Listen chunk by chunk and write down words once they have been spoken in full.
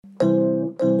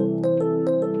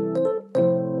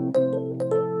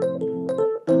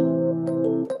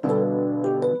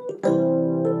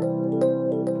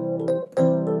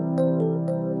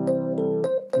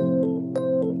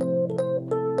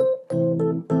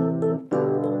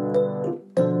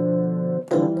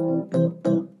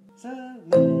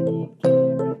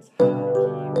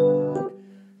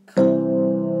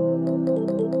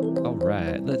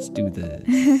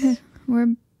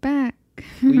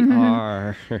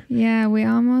Yeah,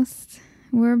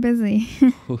 we're busy.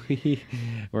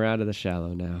 We're out of the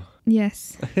shallow now.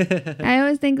 Yes. I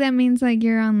always think that means like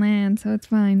you're on land, so it's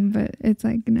fine. But it's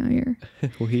like, no, you're...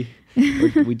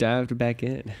 we dived back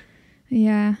in.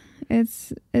 Yeah,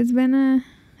 it's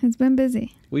been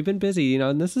busy. We've been busy,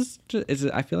 and this is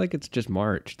I feel like it's just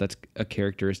March. That's a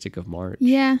characteristic of March.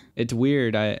 Yeah. It's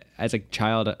weird. As a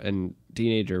child and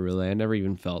teenager, really, I never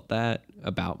even felt that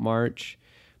about March.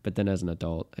 But then as an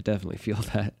adult, I definitely feel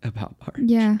that about March.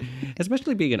 Yeah.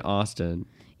 Especially being in Austin.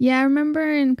 Yeah, I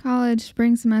remember in college,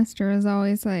 spring semester was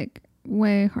always like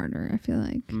way harder, I feel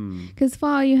like. Because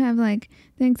fall, you have like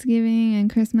Thanksgiving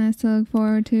and Christmas to look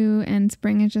forward to, and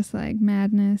spring is just like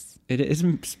madness. It is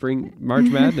March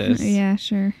Madness. Yeah,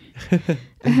 sure.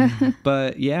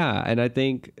 But yeah, and I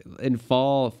think in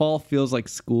fall feels like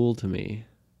school to me.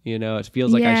 It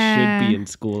feels like I should be in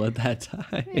school at that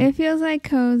time. It feels like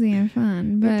cozy and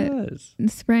fun, but it does.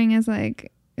 Spring is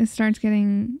like, it starts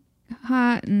getting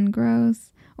hot and gross.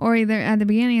 Or either at the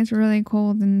beginning it's really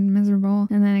cold and miserable,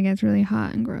 and then it gets really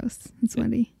hot and gross and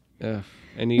sweaty. Ugh.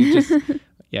 And you just,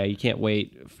 you can't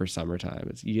wait for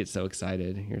summertime. You get so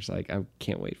excited. You're just like, I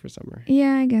can't wait for summer.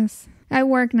 Yeah, I guess. I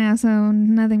work now, so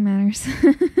nothing matters.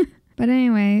 But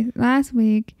anyway, last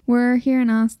week, we're here in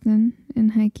Austin in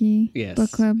Heike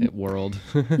Book Club. At World.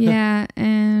 Yeah,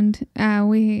 and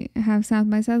we have South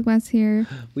by Southwest here.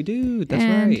 We do. That's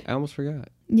right. I almost forgot.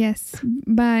 Yes.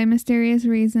 By mysterious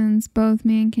reasons, both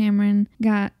me and Cameron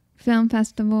got film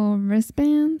festival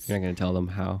wristbands. You're not going to tell them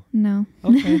how? No.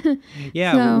 Okay.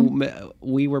 Yeah,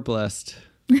 we were blessed.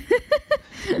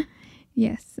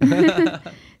 Yes.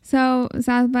 So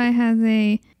South by has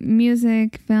a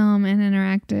music, film, and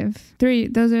interactive.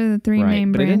 Those are the three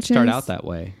main branches. But it didn't start out that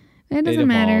way. It doesn't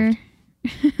matter.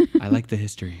 I like the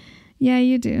history. Yeah,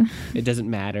 you do. It doesn't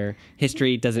matter.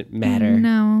 History doesn't matter.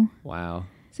 No. Wow.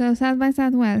 So South by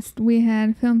Southwest, we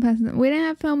had film festival. We didn't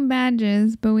have film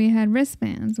badges, but we had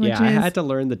wristbands. Which I had to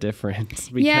learn the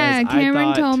difference. Yeah,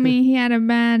 Cameron told me he had a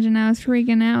badge, and I was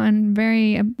freaking out and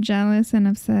very jealous and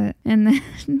upset. And then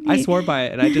I swore by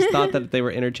it, and I just thought that they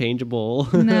were interchangeable.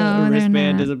 No,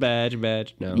 wristband is a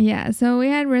badge. No. Yeah, so we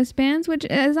had wristbands, which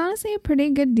is honestly a pretty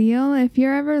good deal if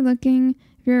you're ever looking.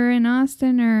 If you're in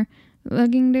Austin or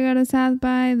looking to go to South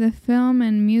by, the film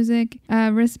and music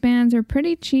wristbands are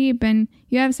pretty cheap, and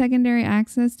you have secondary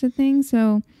access to things,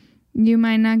 so you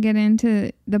might not get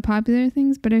into the popular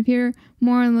things. But if you're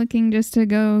more looking just to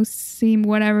go see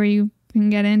whatever you can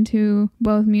get into,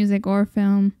 both music or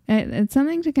film, it's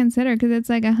something to consider, because it's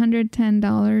like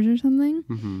 $110 or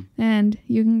something, and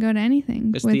you can go to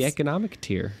anything. It's the economic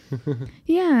tier.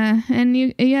 Yeah, and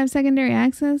you have secondary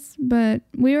access, but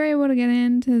we were able to get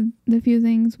into the few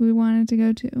things we wanted to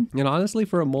go to. And honestly,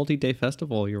 for a multi-day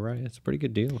festival, you're right, it's a pretty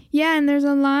good deal. Yeah, and there's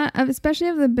a lot of, especially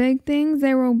of the big things,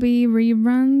 there will be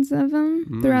reruns of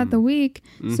them throughout the week.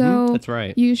 So that's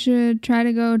right. You should try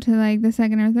to go to like the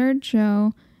second or third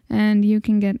show, and you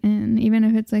can get in, even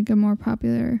if it's like a more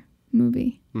popular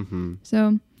movie.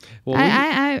 So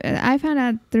I found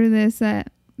out through this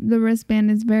that the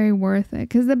wristband is very worth it,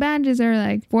 because the badges are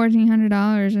like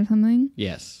 $1,400 or something.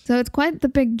 Yes. So it's quite the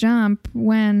big jump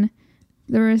when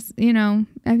the wrist, I feel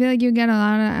like you get a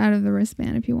lot out of the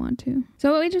wristband if you want to.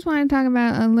 So we just want to talk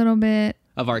about a little bit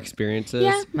of our experiences.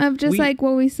 Yeah, of just like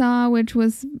what we saw, which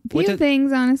was few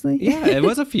things, honestly. Yeah, it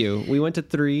was a few. We went to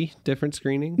 3 different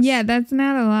screenings. Yeah, that's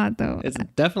not a lot, though. It's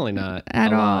definitely not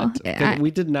at all.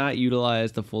 We did not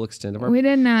utilize the full extent of our We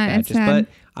did not. badges, but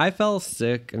I fell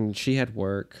sick and she had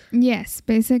work. Yes,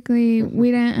 basically,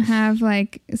 we didn't have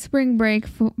like spring break.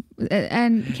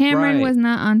 And Cameron was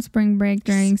not on spring break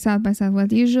during South by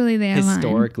Southwest. Usually they align.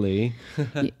 Historically.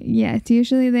 Yes,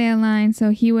 usually they align,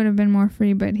 so he would have been more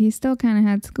free, but he still kind of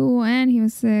had school and he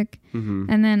was sick.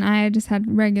 And then I just had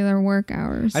regular work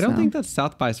hours. I don't think that's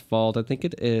South by's fault. I think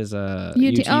it is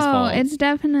UT's fault. It's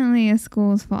definitely a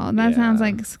school's fault. That sounds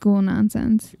like school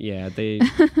nonsense. Yeah, they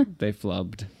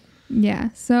flubbed. Yeah,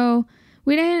 so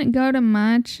we didn't go to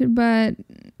much, but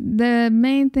the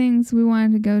main things we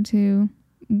wanted to go to,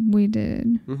 we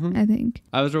did, I think.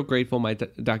 I was real grateful my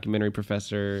documentary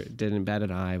professor didn't bat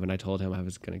an eye when I told him I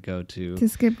was going to go to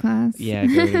skip class. Yeah,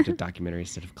 go to documentary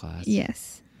instead of class.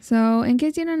 Yes. So, in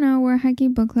case you don't know, we're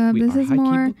Heike Book Club. This is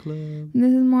more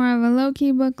of a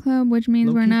low-key book club, which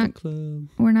means we're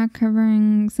not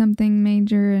covering something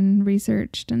major and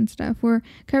researched and stuff. We're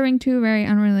covering 2 very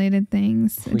unrelated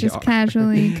things,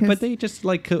 casually. But they just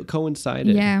like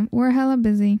coincided. Yeah, we're hella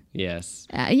busy. Yes.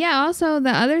 Also,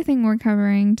 the other thing we're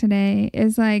covering today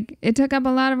is like, it took up a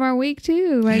lot of our week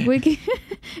too. Like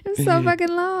It's so fucking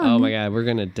long. Oh my God, we're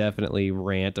gonna definitely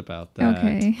rant about that.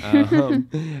 Okay.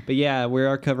 But yeah, we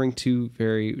are covering two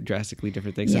very drastically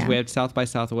different things. Yeah. We have South by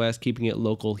Southwest, keeping it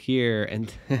local here,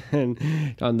 and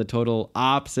then on the total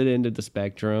opposite end of the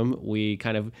spectrum, we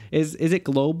kind of is it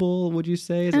global? Would you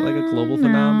say is it like a global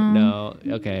phenomenon?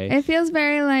 No. Okay. It feels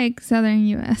very like Southern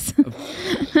U.S.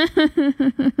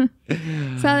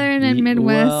 Southern and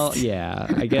Midwest. Well, yeah,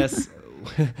 I guess.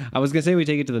 I was gonna say we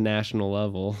take it to the national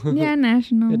level. Yeah,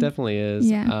 national. It definitely is.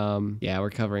 Yeah. Yeah,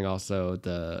 we're covering also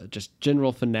the just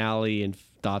general finale and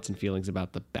thoughts and feelings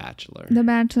about The Bachelor. The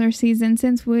Bachelor season,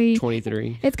 since we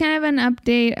 23. It's kind of an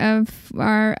update of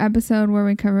our episode where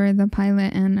we cover the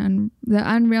pilot and the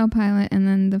Unreal pilot, and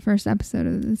then the first episode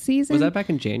of the season. Was that back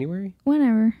in January?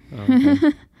 Whenever. Oh,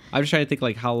 okay. I'm just trying to think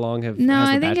like how long has I The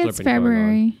think Bachelor it's been going on?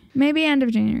 February, maybe end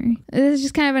of January. This is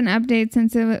just kind of an update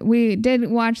since we did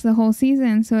watch the whole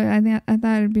season, so I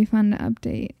thought it'd be fun to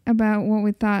update about what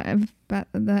we thought of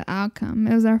the outcome.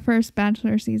 It was our first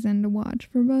Bachelor season to watch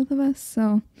for both of us,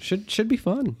 so Should be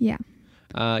fun. yeah.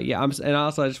 And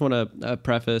also I just want to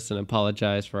preface and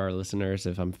apologize for our listeners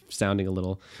if I'm sounding a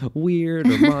little weird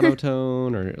or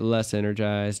monotone or less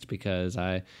energized, because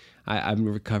I'm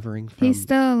recovering from He's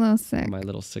still a little sick. my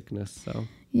little sickness, so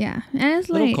Yeah, and it's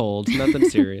a little late. cold, nothing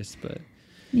serious, but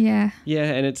Yeah. yeah,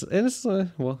 and it's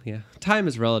well, yeah, time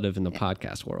is relative in the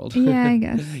podcast world. Yeah, I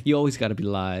guess. You always got to be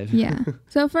live. Yeah.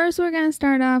 So first we're going to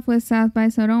start off with South by,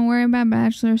 so don't worry about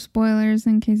Bachelor spoilers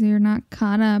in case you're not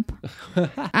caught up.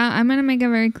 I'm going to make a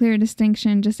very clear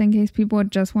distinction just in case people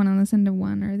just want to listen to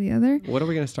one or the other. What are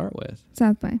we gonna start with?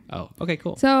 South by. Oh, okay,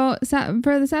 cool. So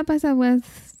for the South by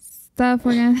Southwest stuff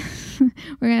we're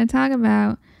gonna talk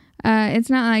about, it's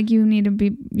not like you need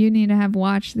to have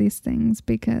watched these things,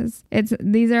 because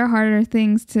these are harder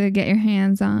things to get your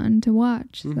hands on to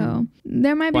watch. Mm-hmm. So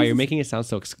there might be. Wow, you're making it sound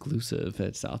so exclusive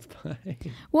at South by.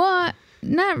 Well,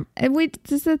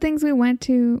 just the things we went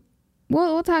to.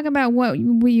 We'll talk about what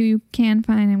you can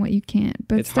find and what you can't.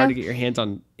 But It's hard to get your hands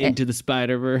on Into the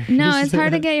Spider-Verse. No, it's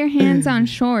hard to get your hands on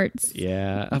shorts.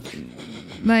 Yeah.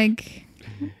 Like.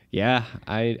 Yeah,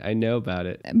 I know about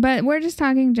it. But we're just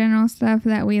talking general stuff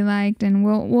that we liked, and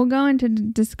we'll go into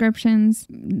descriptions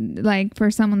like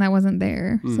for someone that wasn't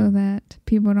there, so that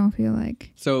people don't feel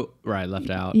like. So, right, left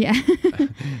out. Yeah.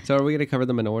 So are we going to cover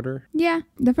them in order? Yeah.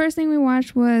 The first thing we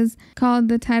watched was called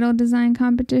the Title Design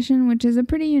Competition, which is a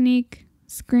pretty unique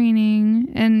screening,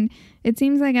 and it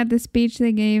seems like at the speech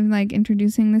they gave, like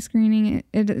introducing the screening,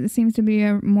 it seems to be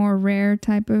a more rare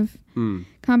type of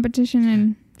competition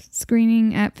and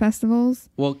screening at festivals.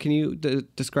 Well, can you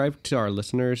describe to our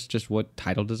listeners just what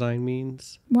title design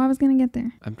means? Well, I was gonna get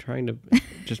there. I'm trying to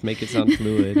just make it sound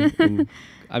fluid. And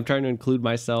I'm trying to include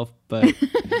myself, but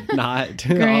not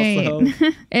Great. also.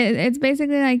 It's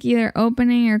basically like either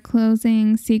opening or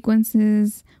closing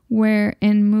sequences where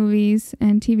in movies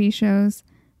and TV shows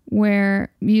where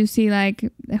you see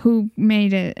like who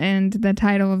made it and the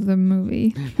title of the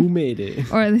movie. Who made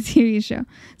it? Or the TV show.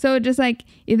 So just like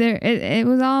either it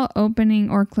was all opening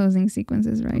or closing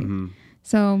sequences, right? Mm-hmm.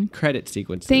 So Credit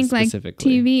sequences think like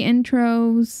specifically. TV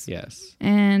intros. Yes.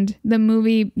 And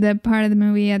the part of the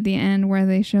movie at the end where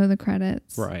they show the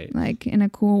credits. Right. Like in a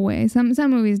cool way. Some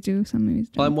movies do, some movies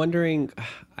don't. Well, I'm wondering,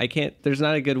 there's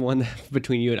not a good one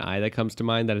between you and I that comes to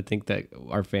mind that I think that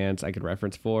our fans I could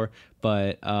reference for,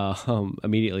 but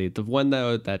immediately the one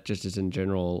though that just is in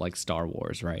general like Star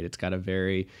Wars, right? It's got a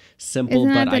very simple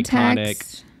Isn't but that the iconic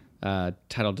text?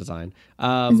 Title design.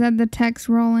 Is that the text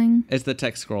rolling? It's the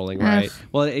text scrolling, right? Ugh.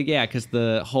 Well, yeah, because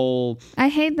the whole I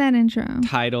hate that intro.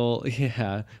 title,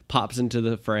 pops into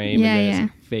the frame Yeah, and then yeah.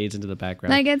 it fades into the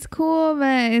background. Like it's cool,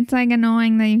 but it's like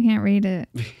annoying that you can't read it,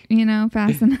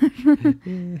 fast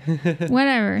enough.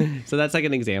 Whatever. So that's like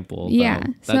an example. Yeah.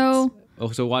 So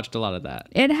watched a lot of that.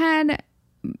 It had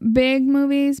big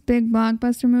movies, big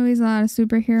blockbuster movies, a lot of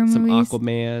superhero Some movies,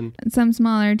 Aquaman. some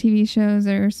smaller TV shows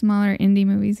or smaller indie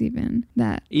movies even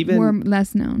were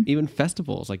less known. Even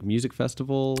festivals, like music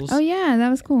festivals. Oh yeah,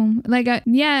 that was cool. Like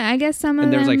I guess some of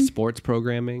And there them. was like sports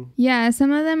programming. Yeah,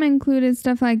 some of them included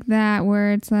stuff like that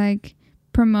where it's like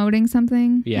promoting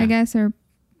something, Yeah. I guess, or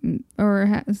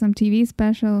some TV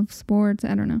special of sports.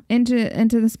 I don't know.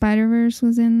 Into the Spider-Verse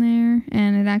was in there,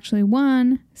 and it actually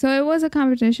won. So it was a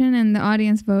competition, and the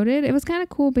audience voted. It was kind of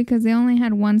cool because they only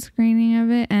had one screening of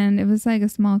it, and it was like a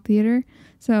small theater.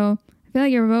 So I feel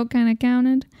like your vote kind of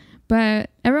counted,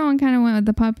 but everyone kind of went with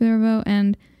the popular vote,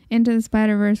 and Into the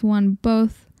Spider-Verse won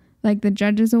both, like the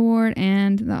judges award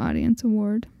and the audience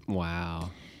award.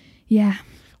 Wow. Yeah.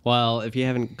 Well, if you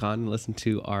haven't gone and listened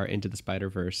to our Into the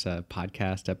Spider-Verse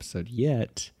podcast episode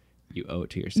yet, you owe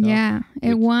it to yourself. Yeah,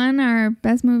 it won our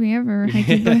best movie ever,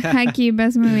 Haikyuu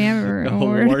best movie ever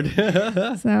award.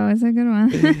 So it's a good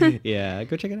one. Yeah,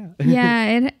 go check it out.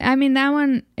 Yeah, I mean, that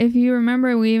one, if you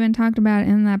remember, we even talked about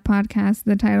in that podcast,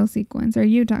 the title sequence, or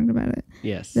you talked about it.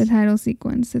 Yes. The title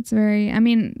sequence. It's very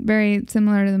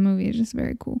similar to the movie. It's just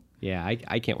very cool. Yeah,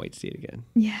 I can't wait to see it again.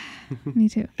 Yeah, me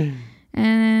too.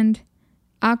 And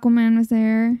Aquaman was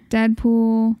there.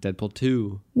 Deadpool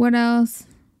 2. What else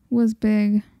was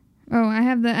big? Oh, I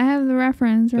have the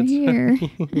reference right here.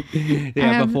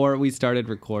 Yeah, before we started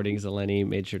recording, Zeleny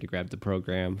made sure to grab the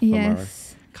program from our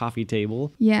coffee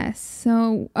table. Yes.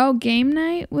 So, Game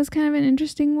Night was kind of an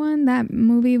interesting one. That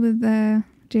movie with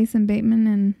Jason Bateman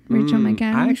and Rachel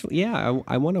McAdams.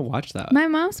 I want to watch that. My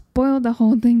mom spoiled the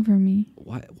whole thing for me.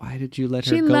 Why did you let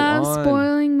her go on? She loves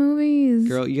spoiling movies.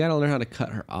 Girl, you got to learn how to cut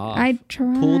her off. I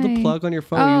tried. Pull the plug on your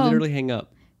phone. You literally hang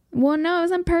up. Well, no, it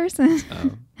was in person.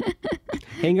 Oh.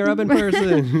 Hang her up in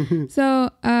person. So,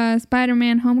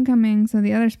 Spider-Man Homecoming, so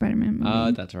the other Spider-Man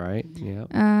movie. That's right. Yeah.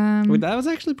 That was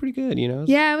actually pretty good, you know?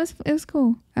 Yeah, it was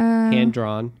cool. Hand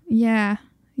drawn. Yeah.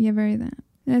 Yeah, very that.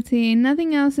 Let's see.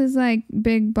 Nothing else is like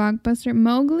big blockbuster.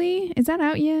 Mowgli, is that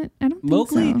out yet? I don't think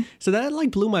so. So that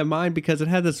like blew my mind because it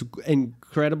had this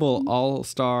incredible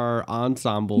all-star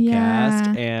ensemble cast,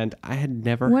 and I had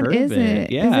never heard of it. What is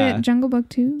it? Yeah. Is it Jungle Book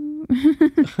 2?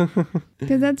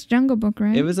 Because that's Jungle Book,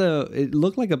 right? It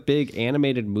looked like a big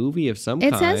animated movie of some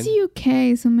kind. It says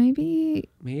UK, so maybe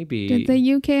did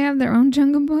the UK have their own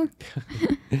Jungle Book?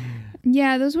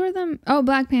 Yeah, those were them. Oh,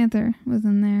 Black Panther was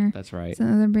in there. That's right. It's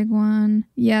another big one.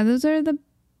 Yeah, those are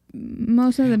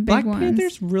most of the big ones. Black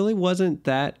Panthers really wasn't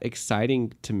that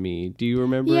exciting to me. Do you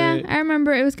remember it? Yeah, I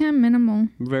remember. It was kind of minimal.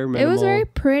 Very minimal. It was very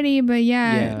pretty, but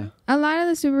yeah. A lot of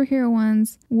the superhero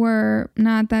ones were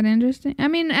not that interesting. I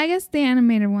mean, I guess the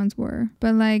animated ones were,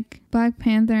 but like Black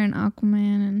Panther and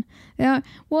Aquaman it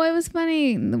was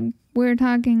funny. We were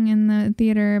talking in the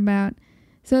theater about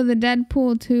so the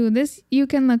Deadpool 2. This you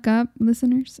can look up,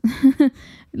 listeners.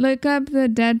 Look up the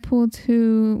Deadpool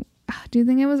 2. Do you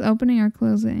think it was opening or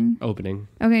closing? Opening.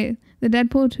 Okay, the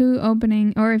Deadpool 2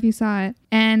 opening, or if you saw it,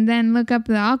 and then look up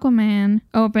the Aquaman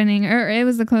opening, or it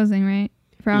was the closing, right?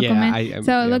 For Aquaman.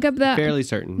 Yeah, look up the fairly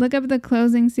certain. Look up the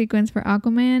closing sequence for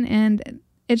Aquaman, and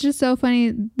it's just so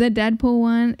funny. The Deadpool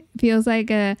one feels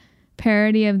like a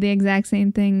parody of the exact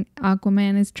same thing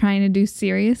Aquaman is trying to do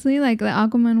seriously. Like the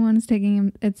Aquaman one is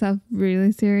taking itself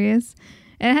really serious.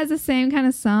 It has the same kind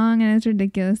of song, and it's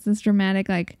ridiculous. This dramatic,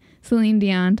 like Celine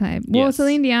Dion type. Well, yes.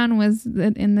 Celine Dion was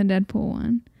in the Deadpool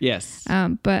one. Yes.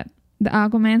 But the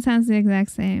Aquaman sounds the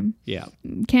exact same. Yeah.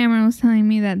 Cameron was telling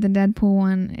me that the Deadpool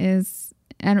one is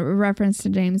a reference to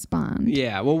James Bond.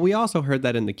 Yeah. Well, we also heard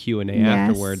that in the Q&A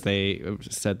afterward. They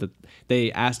said that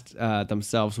they asked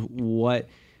themselves what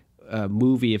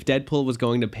movie, if Deadpool was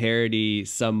going to parody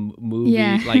some movie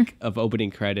like of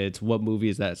opening credits, what movie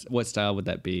is that? What style would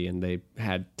that be? And they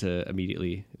had to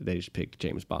they just picked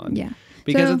James Bond. Yeah.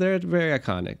 Because they're very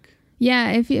iconic.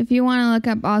 Yeah, if you want to look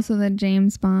up also the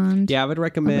James Bond. Yeah, I would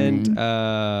recommend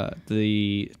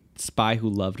the Spy Who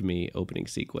Loved Me opening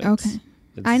sequence. Okay.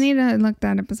 I need to look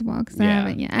that up as well because I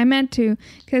haven't yet. I meant to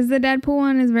because the Deadpool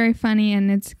one is very funny and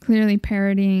it's clearly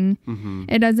parodying. Mm-hmm.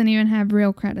 It doesn't even have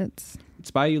real credits.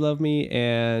 Spy You Love Me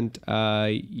and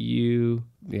I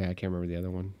can't remember the other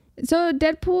one. So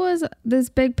Deadpool is this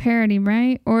big parody,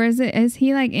 right? Or is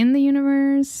he like in the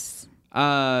universe?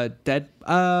 I don't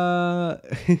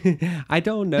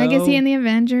know. Like, is he in the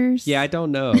Avengers? Yeah, I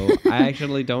don't know. I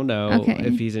actually don't know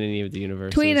if he's in any of the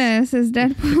universes. Tweet us. Is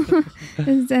Deadpool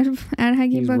at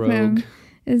Haikyuu Book Club?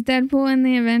 Is Deadpool in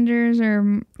the Avengers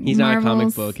or he's Marvel's? Not a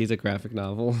comic book. He's a graphic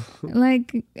novel.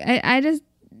 Like, I just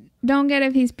don't get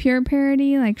if he's pure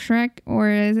parody like Shrek or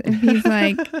if he's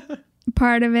like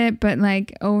part of it but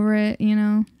like over it, you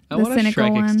know. I want a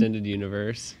Shrek extended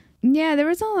universe. Yeah, there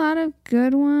was a lot of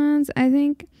good ones. I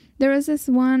think there was this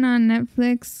one on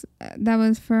Netflix that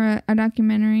was for a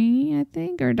documentary, I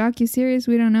think, or docuseries,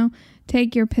 we don't know.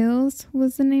 Take Your Pills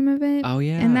was the name of it. Oh,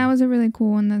 yeah. And that was a really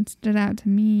cool one that stood out to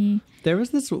me. There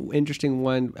was this interesting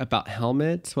one about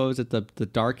helmets. What was it? The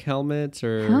dark helmets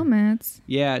or helmets?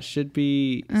 Yeah, it should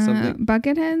be something.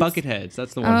 Bucketheads? Bucketheads,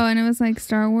 that's the one. Oh, and it was like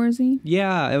Star Warsy?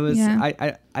 Yeah, it was.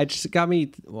 Yeah. I just got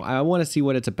me. I want to see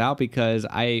what it's about because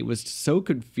I was so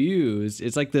confused.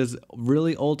 It's like this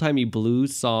really old timey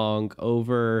blues song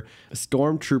over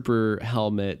stormtrooper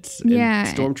helmets and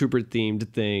stormtrooper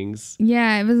themed things.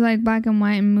 Yeah, it was like black and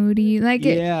white and moody. Like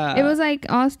it was like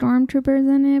all stormtroopers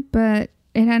in it, but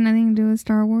it had nothing to do with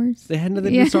Star Wars. It had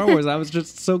nothing to do with Star Wars. I was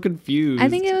just so confused. I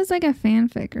think it was like a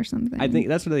fanfic or something. I think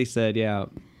that's what they said, yeah.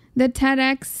 The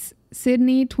TEDx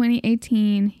Sydney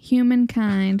 2018,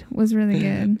 Humankind was really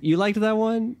good. You liked that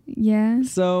one? Yeah.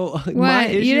 So What? my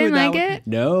issue You didn't with that like one, it?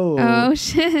 no. Oh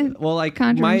shit. Well, like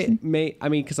Controversy.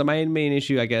 because my main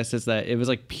issue, I guess, is that it was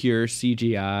like pure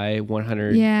CGI,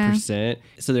 100%.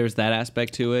 So there was that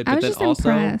aspect to it. I But was then just also,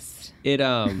 impressed.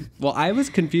 well, I was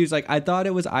confused. Like I thought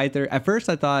it was either. At first,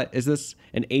 I thought, is this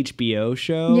an HBO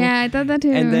show? Yeah, I thought that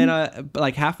too. And then,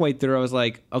 like halfway through, I was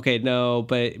like, okay, no,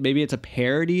 but maybe it's a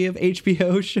parody of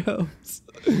HBO shows.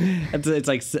 It's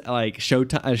like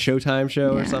Showtime, a Showtime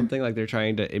show or Yeah. something. Like they're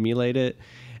trying to emulate it.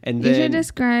 And You then, should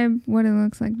describe what it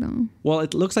looks like though. well,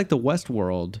 it looks like the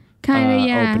Westworld Kind of,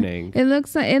 yeah. opening. It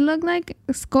looked like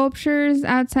sculptures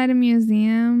outside a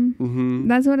museum. Mm-hmm.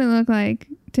 That's what it looked like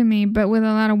to me, but with a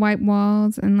lot of white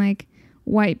walls and like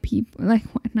white people, like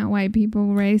not white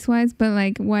people race wise, but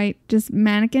like white just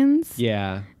mannequins,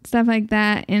 Yeah. stuff like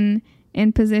that in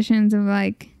positions of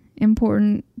like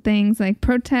important things like Like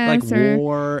protests or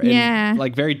war and yeah.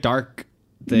 like very dark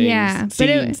things, Yeah, but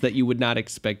scenes that you would not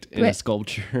expect in a but-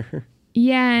 sculpture.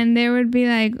 yeah, and there would be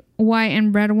like white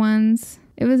and red ones.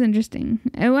 It was interesting.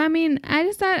 I mean, I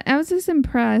just thought I was just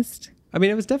impressed. I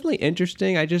mean, it was definitely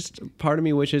interesting. I just, part of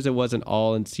me wishes it wasn't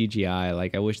all in CGI.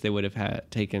 Like, I wish they would have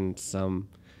taken some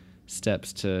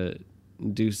steps to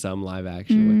do some live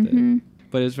action with it.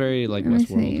 But it's very like Let me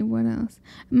see Westworld. what else.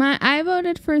 I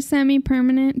voted for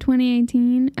semi-permanent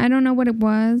 2018. I don't know what it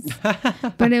was,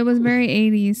 but it was very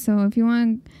 80s. So if you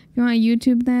want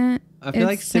YouTube that, I feel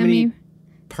like it's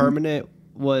semi-permanent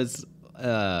was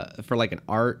for like an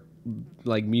art,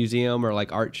 like museum or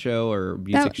like art show or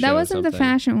music show. That or wasn't the something.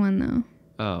 fashion one though.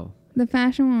 Oh. The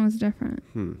fashion one was different.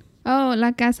 Oh,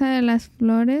 La Casa de las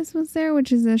Flores was there,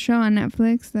 which is a show on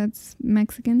Netflix that's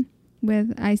Mexican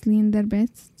with Aislinn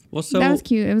Derbez. Well, so That was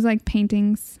cute. It was like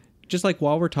paintings. just like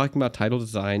while we're talking about title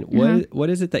design, what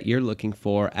is it that you're looking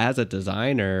for as a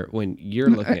designer when you're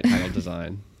looking at title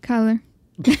design? Color.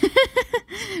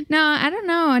 No, I don't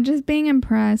know. Just being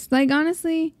impressed. Like,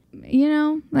 honestly, you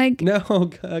know, like... No, come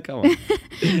on. Come on.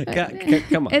 It's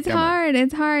come on. hard.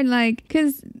 It's hard, like,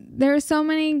 because there are so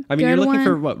many I mean, you're good looking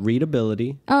for ones. what?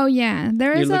 Readability. Oh, yeah.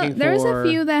 There was for- a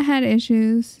few that had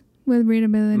issues with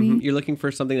readability. You're looking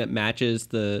for something that matches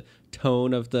the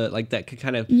tone of the, like, that could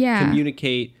kind of Yeah.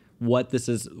 communicate what this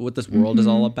world is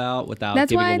all about without That's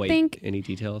giving why I away think- any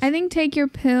details. I think Take Your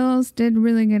Pills did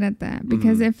really good at that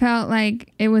because it felt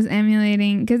like it was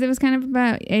emulating, because it was kind of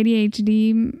about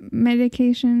ADHD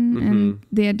medication and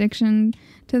the addiction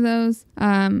to those.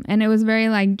 And it was very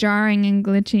like jarring and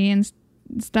glitchy and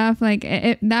stuff. Like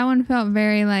that one felt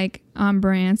very like on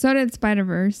brand. So did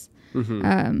Spider-Verse.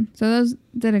 So those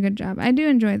did a good job. I do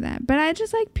enjoy that, but I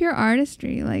just like pure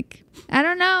artistry. Like, I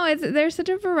don't know, there's such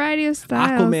a variety of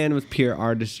styles. Aquaman with pure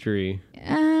artistry.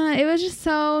 It was just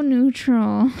so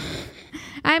neutral.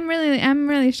 I'm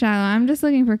really shallow. I'm just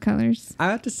looking for colors. I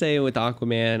have to say with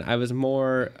Aquaman, I was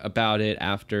more about it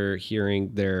after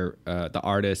hearing their the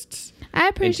artists. I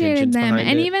appreciated intentions them, behind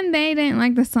and it. even they didn't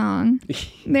like the song.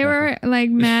 They were like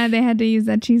mad they had to use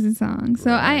that cheesy song. So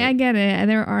Right. I get it.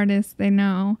 They're artists. They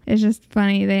know. It's just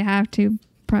funny. They have to.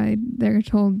 Probably they're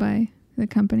told by the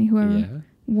company, whoever, Yeah.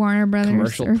 Warner Brothers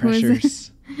Commercial or who is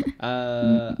pressures.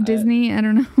 it? Disney. I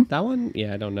don't know. That one,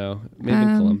 yeah, I don't know. Maybe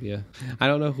Columbia. I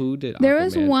don't know who did. There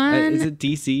was Aquaman. one- Is it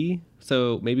DC?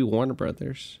 So maybe Warner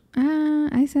Brothers.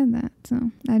 I said that, so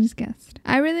I just guessed.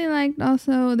 I really liked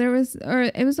also it was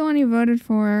the one you voted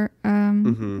for.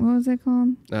 What was it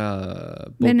called?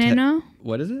 Veneno.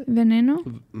 What is it? Veneno.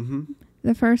 Mm-hmm.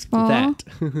 The First Fall That.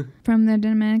 from the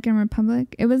Dominican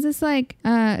Republic. It was this like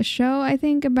show, I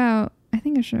think a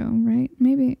show, right?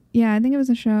 Maybe. Yeah, I think it was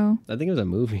a show. I think it was a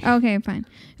movie. Okay, fine.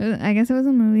 I guess it was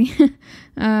a movie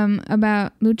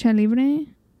about lucha libre.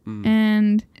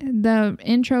 And the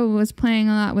intro was playing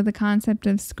a lot with the concept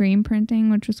of screen printing,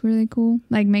 which was really cool.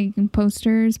 Like making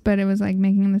posters, but it was like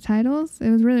making the titles.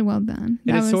 It was really well done.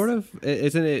 And it's sort of,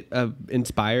 isn't it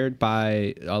inspired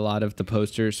by a lot of the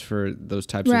posters for those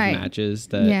types of matches?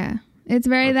 That yeah. It's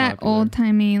very are that popular?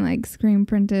 old-timey, like screen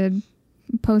printed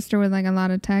poster with like a lot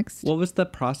of text. What was the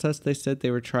process they said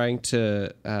they were trying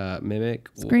to mimic?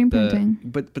 Screen printing.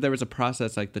 But there was a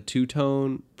process, like the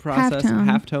two-tone process,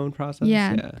 half-tone process.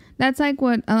 Yeah. That's like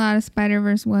what a lot of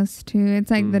Spider-Verse was too. It's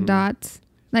like the dots,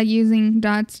 like using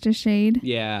dots to shade.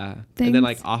 Yeah. Things. And then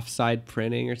like offside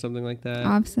printing or something like that.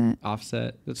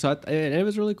 Offset. So and it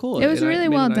was really cool. It was really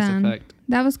made a well nice done. effect.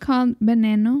 That was called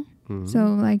Veneno. So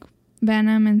like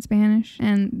Venom in Spanish,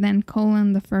 and then :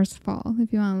 The First Fall,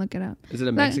 if you want to look it up. Is it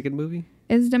a Mexican movie?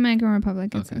 It's Dominican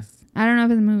Republic. It says. I don't know if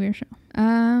it's a movie or show.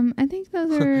 I think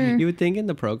those are. You would think in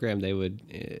the program they would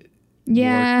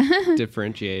yeah. more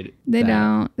differentiate. They that.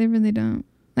 don't. They really don't.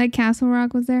 Like Castle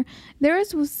Rock was there. There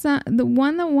was some, the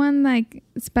one that won like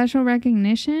special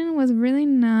recognition was really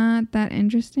not that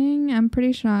interesting. I'm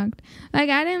pretty shocked. Like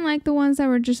I didn't like the ones that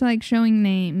were just like showing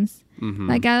names. Mm-hmm.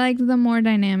 Like I liked the more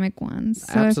dynamic ones.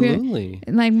 So Absolutely. If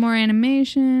you're, like more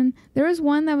animation. There was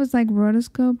one that was like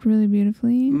rotoscoped really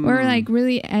beautifully, or like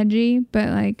really edgy, but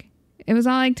like it was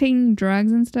all like taking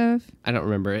drugs and stuff. I don't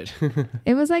remember it.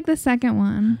 It was like the second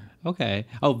one. Okay.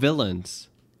 Oh, Villains.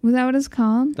 Was that what it's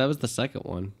called? That was the second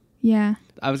one. Yeah.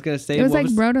 I was gonna say It was like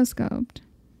rotoscoped.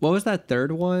 What was that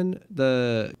third one?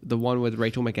 The one with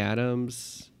Rachel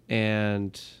McAdams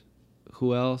and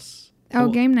who else? Oh,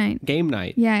 Game Night. Game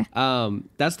Night. Yeah.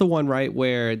 That's the one, right,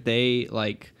 where they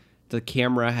like the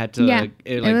camera had to. Yeah.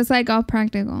 It was like all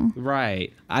practical.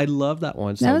 Right. I love that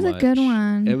one so much. That was a good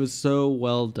one. It was so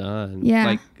well done. Yeah.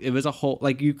 Like it was a whole,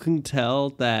 like you can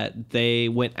tell that they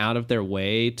went out of their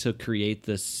way to create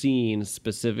the scene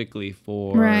specifically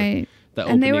for right. the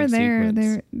opening and they were there.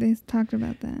 sequence. They talked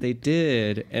about that. They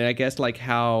did. And I guess like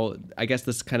how, I guess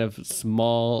this kind of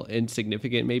small,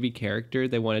 insignificant maybe character,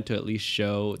 they wanted to at least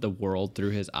show the world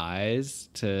through his eyes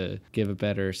to give a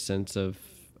better sense of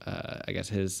I guess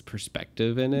his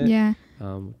perspective in it. Yeah.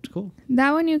 It's cool.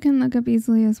 That one you can look up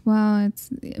easily as well. It's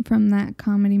from that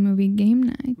comedy movie Game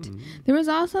Night. Mm-hmm. There was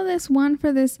also this one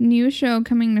for this new show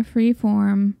coming to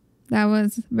Freeform that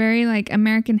was very like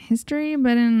American history,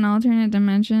 but in an alternate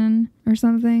dimension or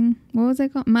something. What was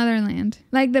it called? Motherland.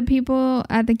 Like the people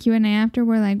at the Q&A after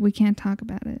were like, we can't talk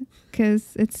about it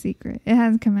because it's secret. It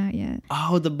hasn't come out yet.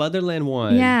 Oh, the Motherland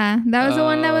one. Yeah. That was the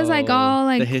one that was like all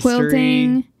like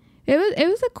quilting. It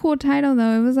was a cool title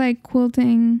though. It was like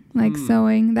quilting, like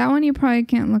sewing. That one you probably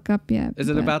can't look up yet. Is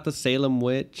it about the Salem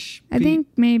witch? I think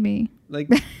maybe. Like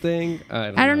thing?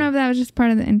 I don't know if that was just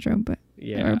part of the intro, but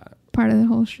yeah, or part of the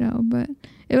whole show. But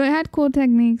it had cool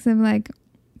techniques of like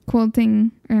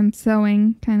quilting and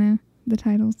sewing, kind of the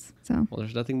titles. So well,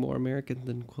 there's nothing more American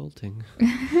than quilting.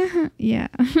 Yeah.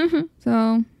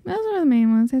 So those are the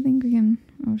main ones. I think we can.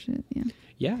 Oh shit! Yeah.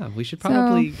 Yeah, we should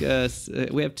probably.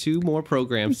 We have 2 more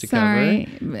programs to cover.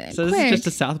 So this is just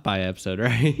a South by episode,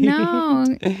 right? No,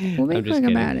 we'll be quick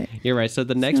about it. You're right. So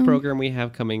the next program we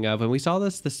have coming up, and we saw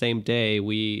this the same day.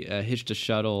 We hitched a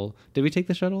shuttle. Did we take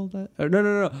the shuttle?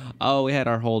 No. Oh, we had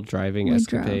our whole driving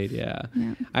escapade. Yeah,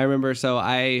 I remember. So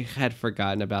I had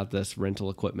forgotten about this rental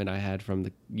equipment I had from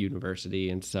the university,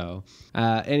 and so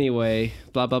anyway,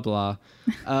 blah blah blah.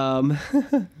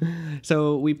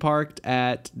 So we parked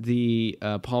at the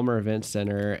Palmer Event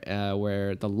Center,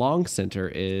 where the Long Center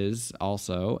is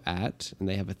also at, and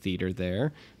they have a theater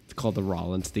there. It's called the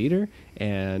Rollins Theater,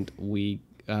 and we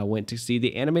went to see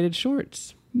the animated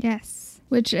shorts. Yes,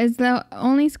 which is the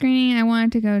only screening I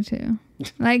wanted to go to.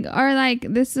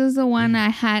 This is the one I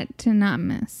had to not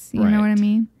miss. You know what I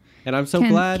mean? And I'm so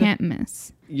glad. Can't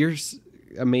miss. You're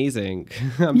amazing.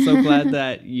 I'm so glad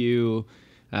that you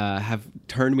have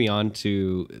turned me on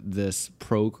to this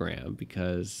program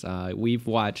because we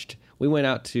went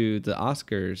out to the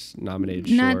Oscars nominated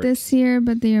shorts. Not this year,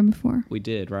 but the year before. We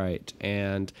did, right.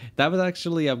 And that was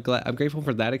actually, I'm grateful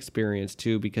for that experience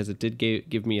too, because it did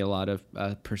give me a lot of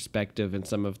perspective and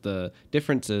some of the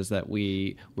differences that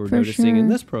we were noticing in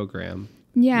this program.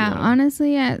 Yeah,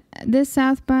 honestly, at this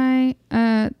South by,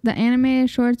 the animated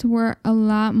shorts were a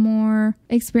lot more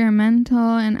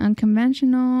experimental and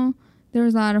unconventional. There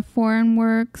was a lot of foreign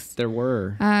works. There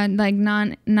were. Like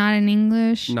not in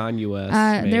English.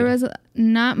 Non-US. There was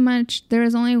not much. There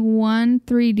was only one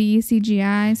 3D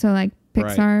CGI, so like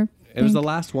Pixar. Right. It was the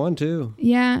last one too.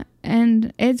 Yeah,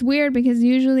 and it's weird because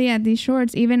usually at these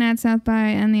shorts, even at South by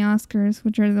and the Oscars,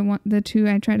 which are the 2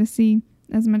 I try to see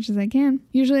as much as I can,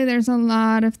 usually there's a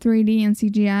lot of 3D and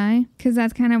CGI because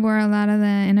that's kind of where a lot of the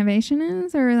innovation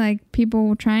is, or like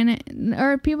people trying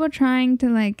to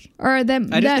like, or the.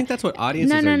 I just think that's what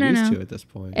audiences are used to at this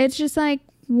point. It's just like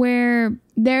where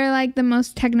they're like the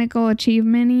most technical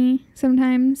achievement-y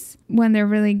sometimes when they're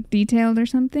really detailed or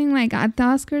something. Like at the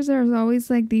Oscars, there's always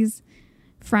like these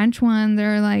French ones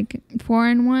or like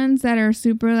foreign ones that are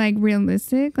super like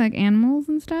realistic, like animals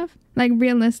and stuff. Like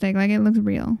realistic, like it looks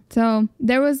real. So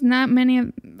there was not many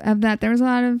of that. There was a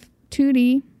lot of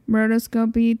 2D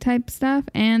rotoscopy type stuff,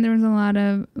 and there was a lot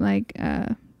of like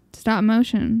stop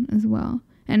motion as well,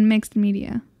 and mixed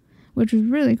media, which was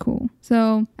really cool.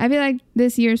 So I feel like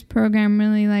this year's program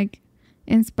really like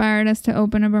inspired us to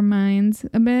open up our minds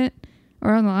a bit,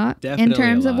 or a lot. Definitely in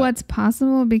terms of what's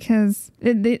possible, because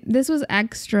this was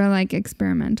extra like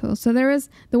experimental. So there was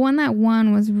the one that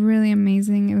won was really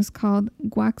amazing. It was called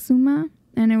Guaxuma,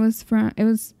 and it was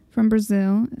from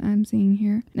Brazil, I'm seeing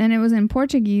here. And it was in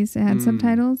Portuguese. It had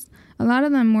subtitles. A lot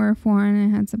of them were foreign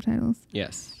and had subtitles.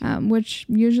 Yes. Which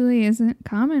usually isn't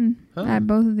common at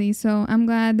both of these. So I'm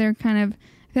glad they're kind of,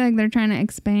 I feel like they're trying to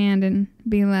expand and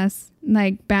be less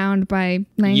like bound by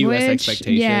language. U.S.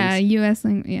 expectations. Yeah, U.S.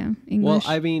 English. Well,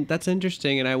 I mean, that's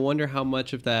interesting. And I wonder how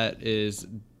much of that is,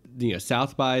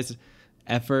 South by's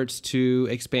efforts to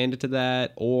expand it to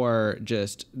that, or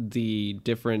just the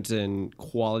difference in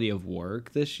quality of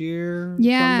work this year.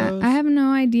 Yeah, I have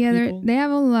no idea. They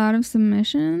have a lot of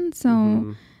submissions,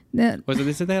 so that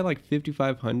they said they had like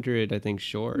 5,500, I think,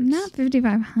 shorts. Not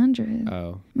 5,500.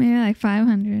 Oh, maybe like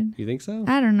 500. You think so?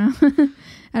 I don't know.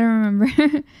 I don't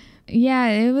remember. Yeah,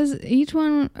 it was each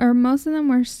one, or most of them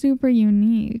were super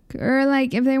unique, or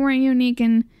like if they weren't unique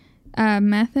in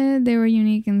method, they were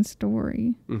unique in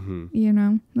story.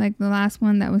 Like the last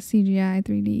one that was CGI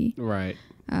 3D, right,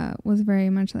 was very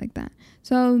much like that.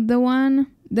 So the one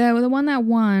that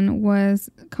won was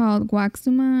called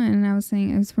Guaxuma, and I was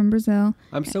saying it was from Brazil.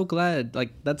 I'm so glad.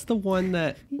 Like, that's the one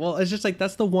that, well, it's just like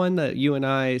that's the one that you and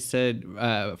I said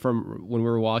from when we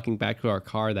were walking back to our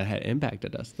car that had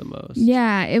impacted us the most.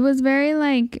 Yeah, it was very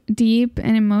like deep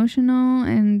and emotional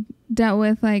and dealt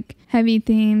with like heavy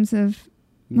themes of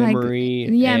memory,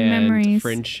 and memories,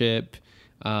 friendship,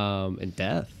 and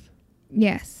death.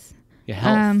 Yes. Yeah,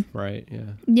 health, right? Yeah.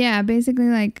 Yeah, basically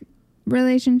like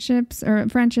relationships or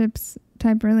friendships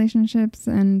type relationships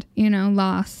and,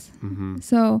 loss.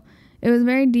 So it was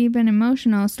very deep and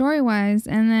emotional story-wise,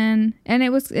 and it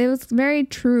was very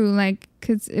true, like,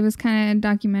 because it was kind of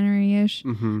documentary-ish.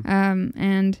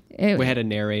 And we had a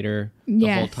narrator the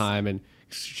whole time, and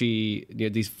she,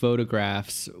 these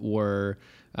photographs were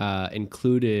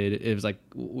included. It was like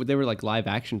they were like live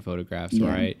action photographs,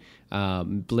 right?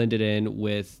 Blended in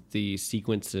with the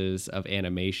sequences of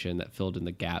animation that filled in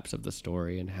the gaps of the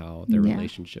story and how their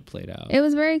relationship played out. It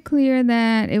was very clear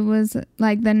that it was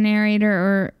like the narrator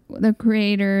or the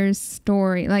creator's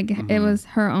story, like it was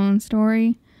her own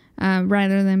story,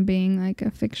 rather than being like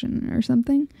a fiction or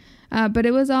something. But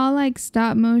it was all like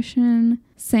stop motion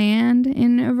sand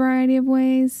in a variety of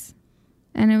ways.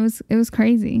 And it was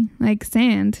crazy, like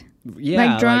sand,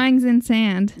 like drawings in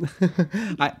sand.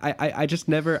 I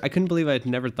couldn't believe I'd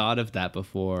never thought of that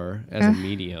before as a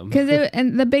medium. Because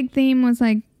and the big theme was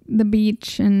like the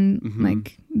beach and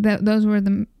like those were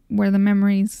where the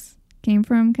memories came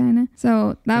from, kind of.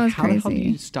 So that was crazy. How do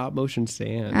you stop motion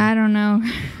sand? I don't know.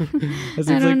 It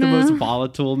seems like the most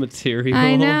volatile material.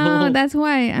 I know. That's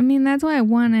why I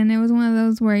won. And it was one of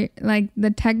those where like the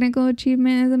technical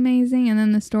achievement is amazing, and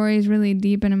then the story is really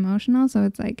deep and emotional. So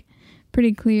it's like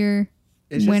pretty clear.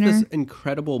 It's winner. Just this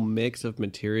incredible mix of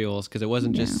materials, because it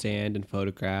wasn't just sand and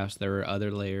photographs. There were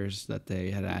other layers that they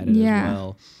had added as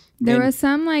well. There was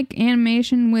some like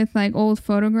animation with like old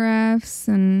photographs,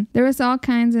 and there was all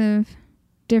kinds of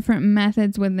different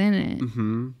methods within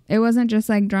it. It wasn't just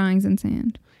like drawings in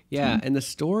sand. Yeah, and the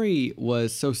story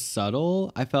was so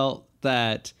subtle. I felt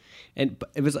that, and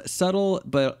it was subtle,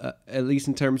 but at least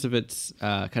in terms of its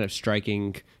kind of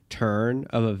striking turn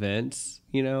of events,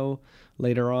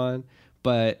 later on.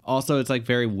 But also it's like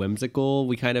very whimsical.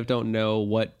 We kind of don't know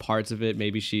what parts of it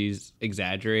maybe she's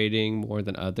exaggerating more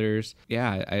than others.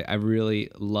 Yeah, I really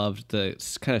loved the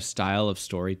kind of style of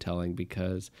storytelling,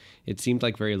 because it seemed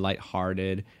like very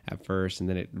lighthearted at first, and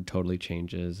then it totally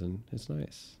changes, and it's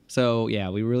nice. So yeah,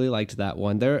 we really liked that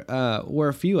one. There were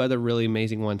a few other really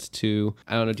amazing ones too.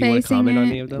 I don't know, do you want to comment on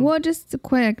any of them? Well, just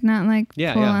quick, not like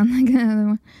full on like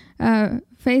another one.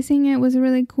 Facing It was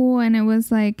really cool, and it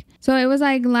was like, so it was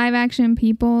like live action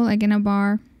people like in a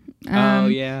bar.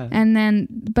 And then,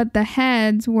 but the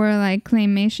heads were like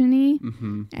claymation-y,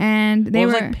 and they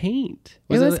were like paint.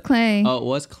 It was clay. Oh, it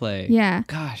was clay. Yeah.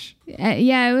 Gosh.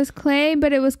 Yeah, it was clay,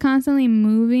 but it was constantly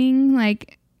moving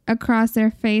like across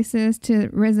their faces to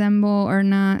resemble or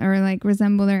not, or like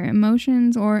resemble their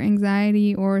emotions or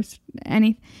anxiety or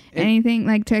anything,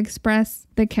 like to express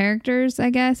the characters, I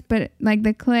guess. But like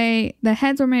the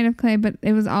heads were made of clay, but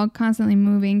it was all constantly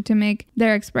moving to make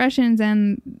their expressions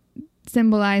and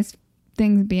symbolize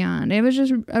things beyond. It was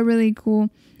just a really cool.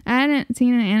 I hadn't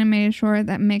seen an animated short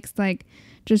that mixed like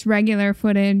just regular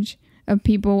footage of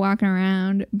people walking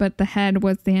around, but the head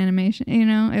was the animation,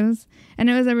 it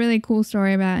was a really cool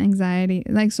story about anxiety,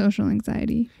 like social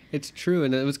anxiety. It's true.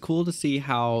 And it was cool to see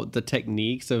how the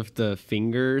techniques of the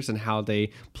fingers and how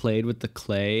they played with the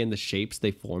clay and the shapes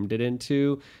they formed it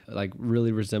into, like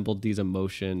really resembled these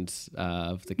emotions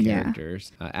of the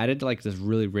characters. Added to like this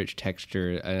really rich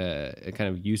texture, a kind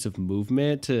of use of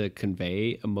movement to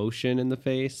convey emotion in the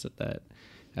face that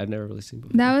I've never really seen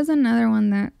before. That was another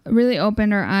one that really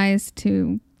opened our eyes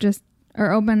to just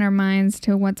or open our minds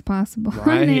to what's possible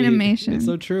in animation. It's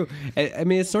so true. I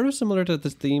mean, it's sort of similar to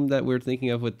this theme that we're thinking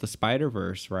of with the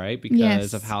Spider-Verse, right?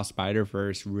 Because of how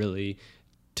Spider-Verse really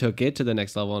took it to the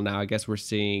next level. And now I guess we're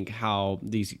seeing how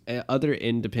these other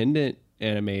independent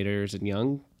animators and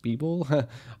young people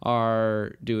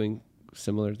are doing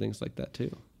similar things like that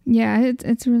too. Yeah,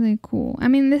 it's really cool. I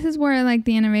mean, this is where like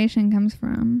the innovation comes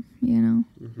from, you know,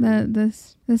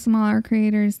 the smaller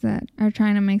creators that are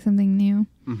trying to make something new.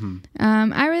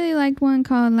 I really liked one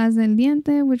called Las del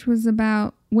Diente, which was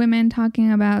about women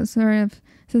talking about sort of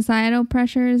societal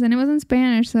pressures, and it was in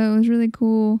Spanish, so it was really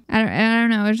cool. I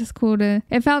don't know, it was just cool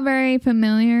it felt very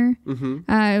familiar.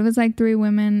 It was like 3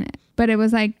 women, but it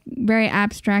was like very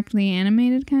abstractly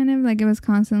animated, kind of like it was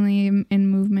constantly in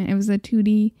movement. It was a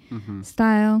 2D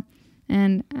style,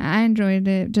 and I enjoyed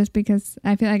it just because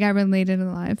I feel like I related a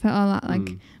lot. It felt a lot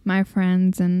like my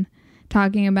friends and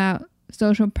talking about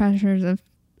social pressures of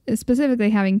specifically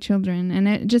having children,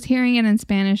 and just hearing it in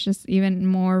Spanish just even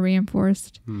more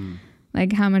reinforced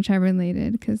like how much I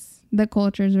related, because the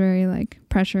culture is very like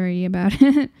pressure-y about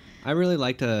it. I really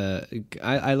liked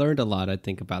I learned a lot, I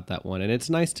think, about that one. And it's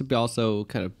nice to be also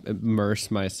kind of immerse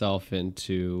myself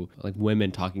into like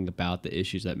women talking about the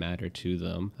issues that matter to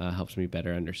them. Helps me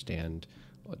better understand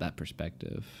that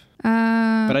perspective.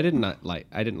 But I didn't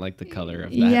like the color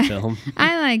of that film.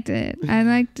 I liked it.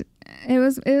 It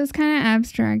was kind of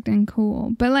abstract and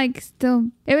cool, but like still,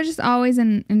 it was just always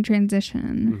in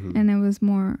transition, and it was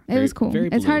cool.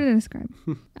 It's hard to describe.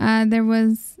 There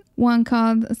was one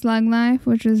called Slug Life,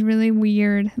 which was really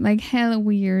weird, like hella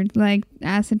weird, like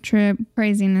acid trip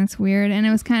craziness weird, and it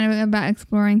was kind of about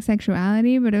exploring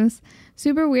sexuality, but it was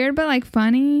super weird, but like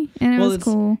funny, and it was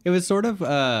cool. It was sort of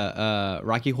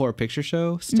Rocky Horror Picture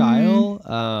Show style,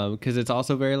 because it's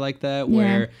also very like that,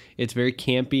 where it's very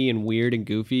campy and weird and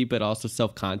goofy, but also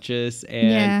self-conscious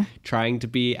and trying to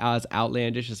be as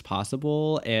outlandish as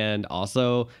possible, and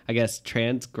also, I guess,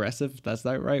 transgressive. That's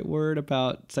the right word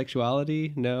about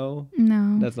sexuality? No,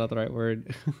 that's not the right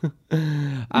word.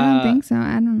 I don't think so.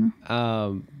 I don't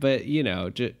know. But you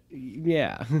know,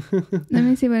 yeah. Let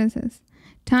me see what it says.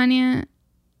 Tanya,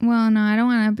 well, no, I don't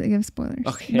want to give spoilers.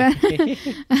 Okay. But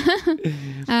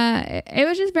it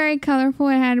was just very colorful.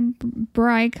 It had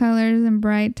bright colors and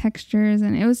bright textures,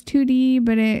 and it was 2D,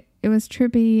 but it was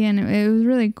trippy, and it was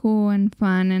really cool and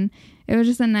fun, and it was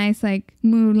just a nice like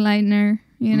mood lightener,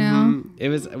 you know? It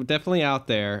was definitely out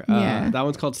there. That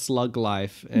one's called Slug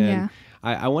Life, and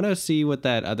I want to see what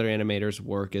that other animator's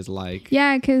work is like.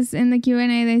 Yeah, because in the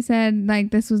Q&A they said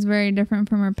like this was very different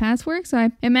from her past work, so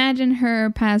I imagine her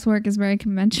past work is very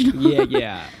conventional.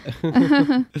 Yeah.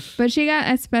 But she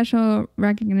got a special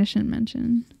recognition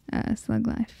mention, Slug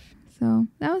Life. So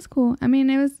that was cool. I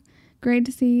mean, it was great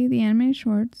to see the animated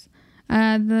shorts.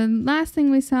 The last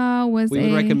thing we saw was we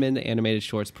would recommend the animated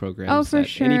shorts programs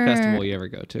at any festival you ever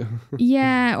go to.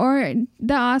 Yeah, or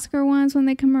the Oscar ones when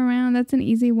they come around. That's an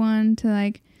easy one to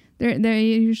like. They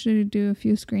usually do a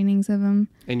few screenings of them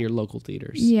in your local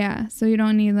theaters. Yeah, so you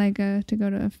don't need like to go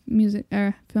to a music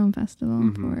or film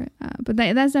festival for it. But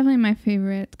that's definitely my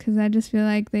favorite, because I just feel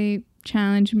like they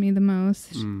challenge me the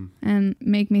most and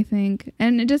make me think,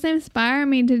 and it just inspire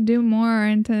me to do more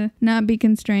and to not be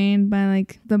constrained by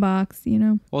like the box, you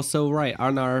know. Well, so right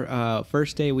on our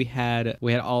first day we had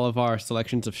all of our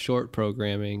selections of short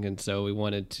programming, and so we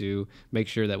wanted to make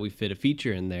sure that we fit a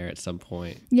feature in there at some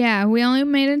point. Yeah, we only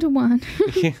made it to one.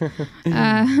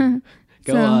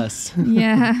 Go us.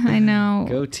 Yeah, I know.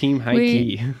 Go Team High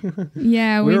Key.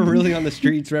 Yeah. We're really on the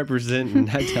streets representing,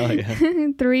 I tell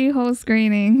you. 3 whole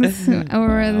screenings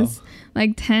over this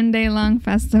like 10-day long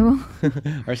festival.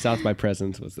 Our South by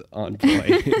presence was on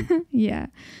point. Yeah.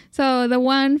 So the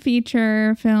one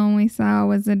feature film we saw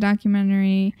was a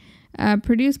documentary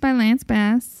produced by Lance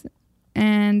Bass,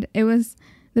 and it was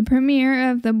the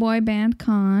premiere of The Boy Band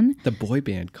Con. The Boy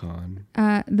Band Con.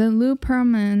 The Lou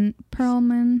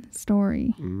Pearlman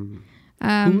story. Who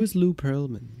is Lou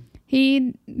Pearlman?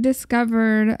 He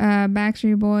discovered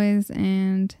Backstreet Boys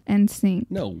and NSYNC.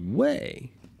 No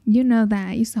way. You know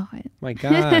that. You saw it. My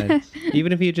God.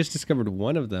 Even if he had just discovered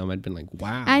one of them, I'd been like,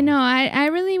 wow. I know. I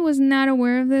really was not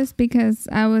aware of this because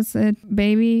I was a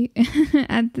baby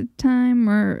at the time,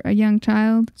 or a young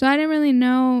child. So I didn't really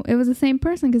know it was the same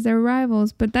person because they were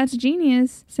rivals. But that's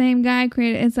genius. Same guy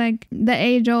created. It's like the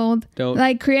age old.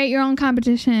 Like create your own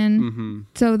competition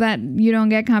so that you don't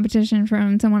get competition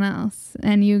from someone else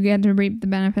and you get to reap the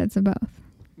benefits of both.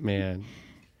 Man.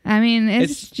 I mean,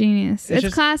 it's genius. It's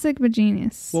just classic, but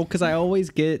genius. Well, because I always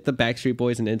get the Backstreet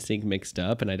Boys and NSYNC mixed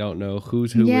up, and I don't know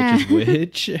who's who, Yeah.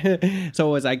 which is which.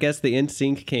 So I guess the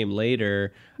NSYNC came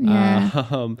later.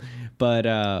 Yeah. But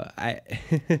I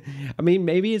mean,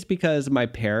 maybe it's because my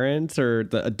parents or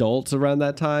the adults around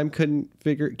that time couldn't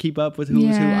keep up with who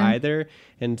was who Yeah. either,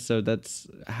 and so that's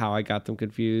how I got them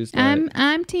confused.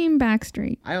 I'm Team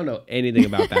Backstreet. I don't know anything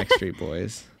about Backstreet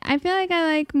Boys I feel like I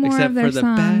like more except of their for the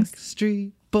songs.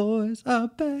 Backstreet Boys are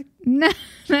back. No,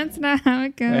 that's not how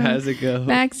it goes. How does it go?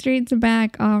 Backstreet's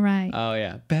back, all right. Oh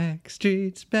yeah,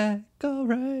 Backstreet's back. All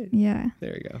right. Yeah.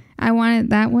 There you go. I want it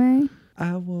that way.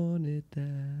 I want it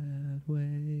that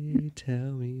way.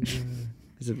 Tell me why.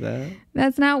 Is it that?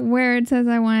 That's not where it says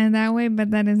I want it that way,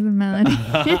 but that is the melody.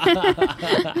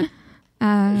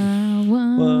 I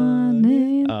want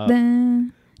it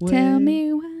that. Tell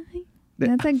me why.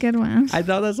 That's a good one. I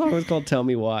thought that song was called "Tell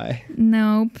Me Why."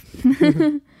 Nope.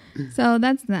 So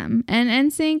that's them. And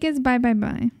NSYNC is Bye Bye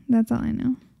Bye. That's all I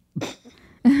know.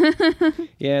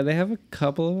 Yeah, they have a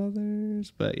couple of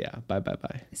others, but yeah, Bye Bye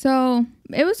Bye. So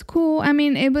it was cool. I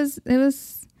mean, it was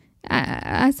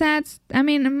a sad. I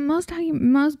mean, most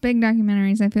big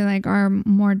documentaries I feel like are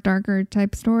more darker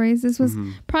type stories. This was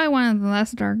probably one of the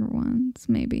less darker ones,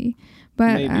 maybe.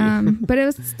 But Maybe. but it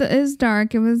was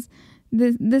dark. It was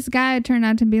this guy turned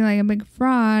out to be like a big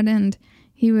fraud, and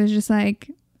he was just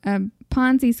like a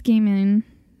Ponzi scheming.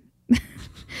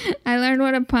 I learned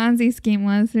what a Ponzi scheme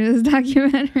was through this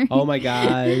documentary. Oh my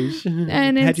gosh! And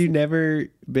Had it's- you never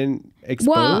been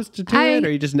exposed to it,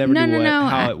 or you just never knew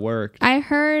how it worked? I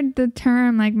heard the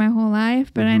term like my whole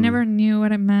life, but I never knew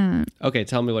what it meant. Okay,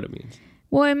 tell me what it means.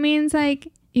 Well, it means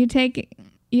like you take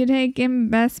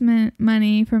investment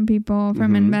money from people,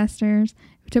 from investors,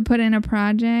 to put in a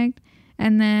project,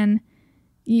 and then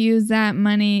you use that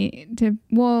money to,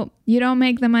 well, you don't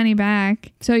make the money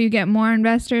back, so you get more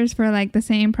investors for like the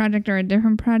same project or a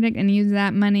different project, and use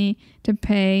that money to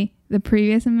pay the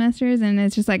previous investors, and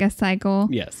it's just like a cycle.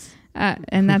 Yes.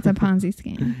 And that's a Ponzi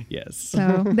scheme. Yes.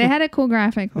 So they had a cool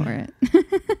graphic for it.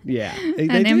 Yeah.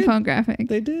 An infographic.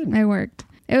 They did. It worked.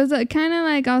 It was kind of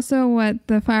like also what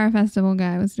the Fire Festival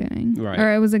guy was doing. Right.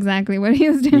 Or it was exactly what he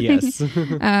was doing. Yes.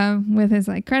 With his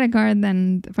like credit card,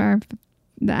 then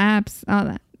the apps, all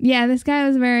that. Yeah, this guy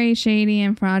was very shady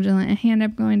and fraudulent, and he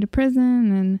ended up going to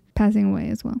prison and passing away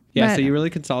as well. Yeah, But, so you really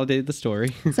consolidated the story.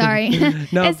 sorry.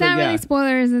 No, It's but not really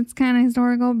spoilers. It's kind of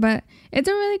historical, but it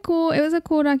was a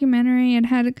cool documentary. It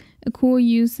had a cool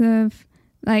use of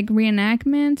like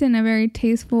reenactment in a very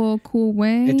tasteful, cool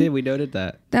way. It did. We noted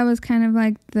that. That was kind of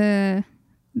like the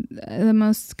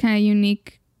most kind of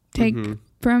unique take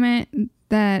from it,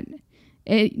 that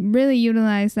it really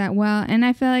utilized that well. And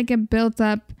I feel like it built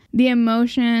up the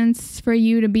emotions for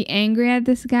you to be angry at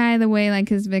this guy the way like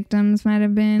his victims might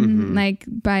have been, like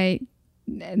by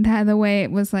the way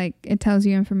it was like it tells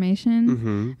you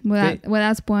information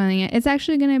without spoiling it. It's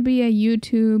actually going to be a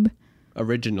YouTube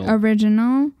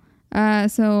original.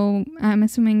 So I'm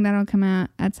assuming that'll come out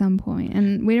at some point,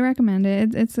 and we recommend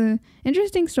it. It's a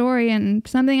interesting story and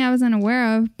something I wasn't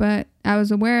aware of, but I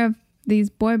was aware of these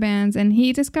boy bands, and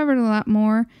he discovered a lot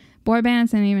more boy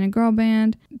bands and even a girl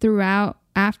band throughout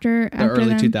after the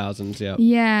early them. 2000s. Yeah.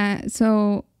 Yeah.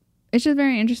 So it's just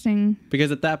very interesting. Because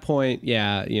at that point,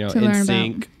 yeah, you know, To learn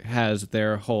NSYNC has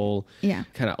their whole Yeah.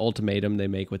 kind of ultimatum they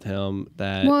make with him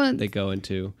that they go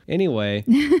into. Anyway,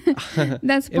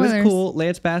 That's spoilers. it was cool.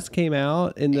 Lance Bass came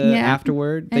out in the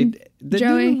afterward. And They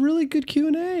Joey- did a really good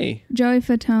Q&A. Joey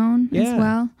Fatone as Yeah.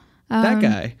 well. That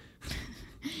guy.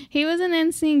 He was in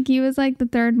NSYNC. He was like the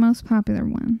third most popular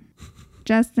one.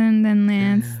 Justin, then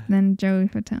Lance, then Joey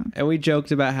Fatone. And we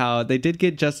joked about how they did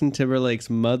get Justin Timberlake's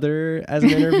mother as an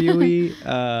interviewee.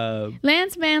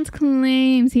 Lance Vance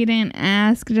claims he didn't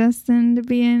ask Justin to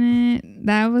be in it.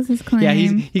 That was his claim. Yeah,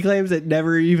 he claims it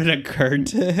never even occurred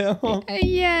to him.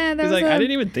 Yeah, that He's was like, I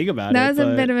didn't even think about it. That was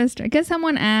a bit of a stretch. Because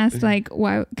someone asked, like,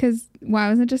 why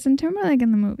wasn't Justin Timberlake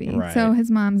in the movie? Right. So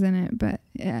his mom's in it, but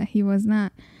yeah, he was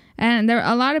not. And there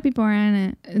a lot of people are in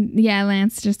it. Yeah,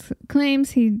 Lance just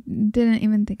claims he didn't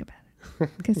even think about it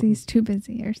because he's too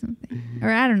busy or something.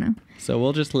 Or I don't know. So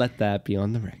we'll just let that be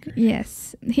on the record.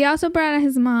 Yes. He also brought out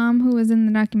his mom, who was in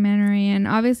the documentary, and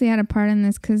obviously had a part in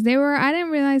this because I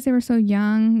didn't realize they were so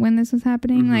young when this was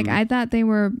happening. Like, I thought they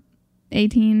were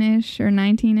 18-ish or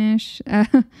 19-ish.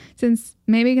 Since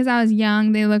maybe because I was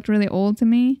young, they looked really old to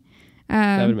me.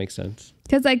 That would make sense.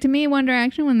 Because, like, to me, One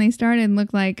Direction, when they started,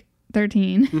 looked like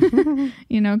 13,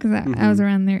 you know, because I was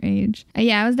around their age.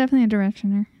 Yeah, I was definitely a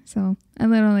Directioner, so a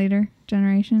little later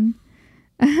generation.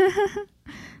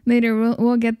 Later,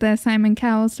 we'll get the Simon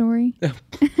Cowell story.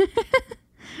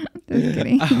 Just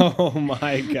kidding. Oh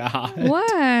my god.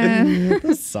 What?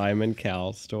 The Simon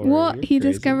Cowell story. Well, You're he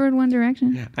crazy. discovered One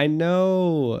Direction. I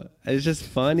know. It's just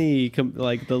funny,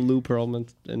 like the Lou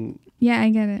Pearlman, and Yeah, I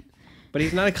get it. but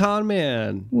he's not a con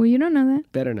man. Well, you don't know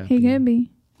that. Better not. He be. could be.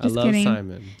 I Just love kidding.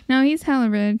 Simon. No, he's hella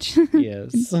rich.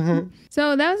 Yes.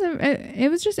 So that was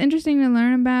it was just interesting to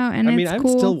learn about, and I mean, it's I would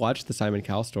cool. still watch the Simon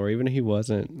Cowell story, even if he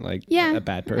wasn't like Yeah, a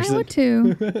bad I person. would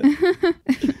too.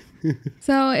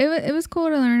 So it was cool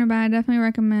to learn about. I definitely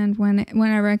recommend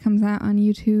whenever it comes out on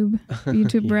YouTube,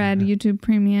 YouTube Yeah. Red, YouTube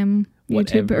Premium, YouTube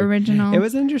Whatever. Original. It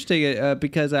was interesting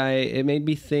because it made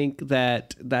me think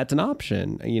that that's an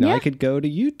option. You know, Yeah. I could go to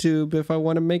YouTube if I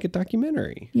want to make a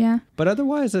documentary. Yeah. But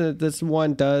otherwise, this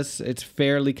one it's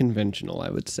fairly conventional,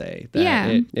 I would say. That Yeah.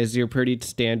 It is your pretty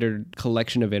standard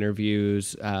collection of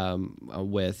interviews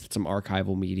with some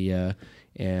archival media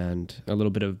and a little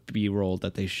bit of B-roll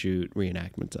that they shoot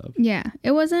reenactments of. Yeah,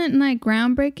 it wasn't like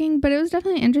groundbreaking, but it was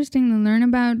definitely interesting to learn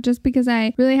about just because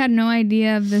I really had no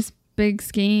idea of this big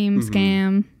scheme,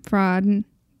 scam, fraud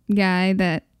guy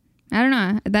that, I don't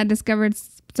know, that discovered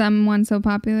someone so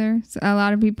popular, a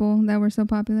lot of people that were so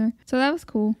popular. So that was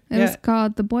cool. It was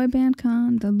called The Boy Band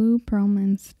Con, The Lou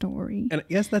Pearlman Story. And I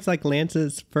guess that's like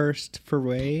Lance's first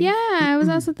foray. Yeah, I was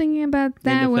also thinking about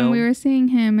that the when we film? were seeing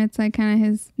him. It's like kind of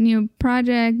his new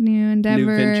project, new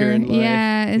endeavor. venture in life.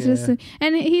 Yeah, it's Yeah. just,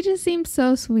 and he just seems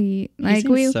so sweet. He Like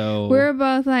seems so we were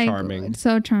both like charming.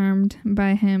 so charmed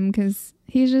by him because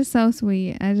he's just so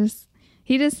sweet.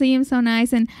 He just seems so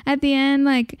nice. And at the end,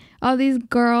 like all these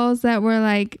girls that were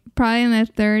like probably in their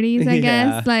 30s, I Yeah.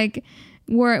 guess, like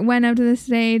went up to the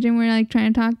stage and were like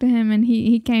trying to talk to him, and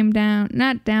he came down,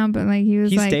 not down, but like he was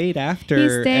He like stayed after he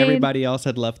stayed. everybody else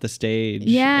had left the stage.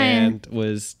 Yeah. And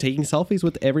was taking selfies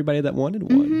with everybody that wanted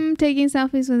one. taking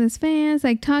selfies with his fans,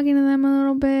 like talking to them a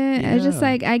little bit. It's just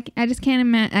Yeah. like I just can't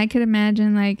imagine. I could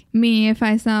imagine like me if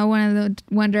I saw one of the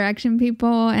One Direction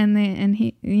people and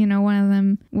he, you know, one of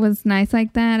them was nice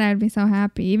like that. I'd be so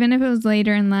happy, even if it was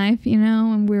later in life, you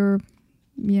know, and we were,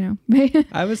 you know.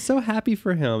 I was so happy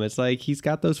for him. It's like he's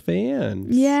got those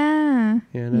fans. Yeah.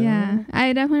 You know? Yeah.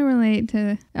 I definitely relate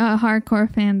to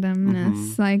hardcore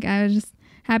fandomness. Like I was just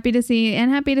happy to see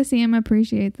him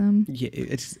appreciate them. Yeah,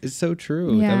 it's so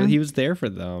true. Yeah. He was there for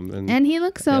them. And he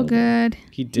looks so available. good.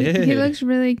 He did. He looks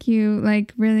really cute.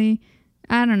 Like really,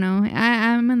 I don't know.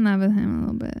 I'm in love with him a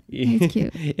little bit. He's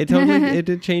cute. it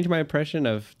did change my impression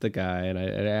of the guy, and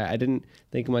I didn't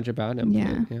think much about him.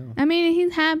 Yeah. But, yeah. I mean,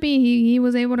 he's happy he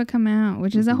was able to come out,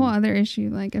 which is a whole other issue.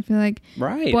 Like I feel like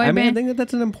Right. boy I band- think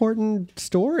that's an important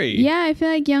story. yeah, I feel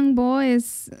like young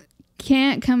boys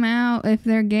can't come out if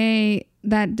they're gay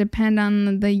that depend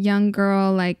on the young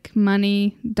girl, like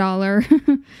money, dollar.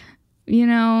 You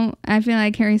know, I feel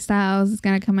like Harry Styles is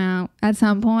going to come out at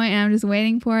some point, and I'm just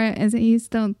waiting for it. He's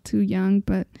still too young,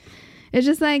 but it's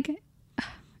just like,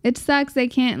 it sucks they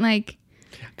can't, like,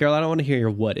 Girl, I don't want to hear your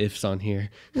what ifs on here.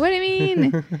 what do you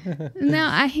mean?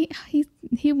 No,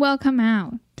 he will come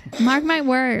out. Mark my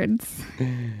words.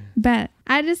 Bet.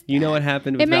 You know what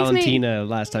happened with It makes me- Valentina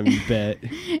last time you bet.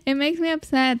 It makes me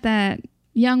upset that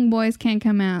young boys can't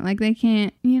come out. Like, they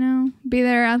can't, you know, be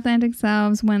their authentic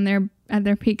selves when they're at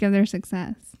their peak of their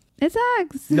success. It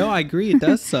sucks. No, I agree. It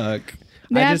does suck.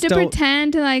 They I have just to don't.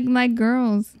 pretend to like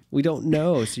girls. We don't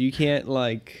know, so you can't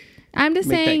like. I'm just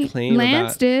make that saying claim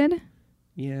Lance about- did,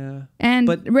 Yeah. and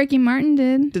But- Ricky Martin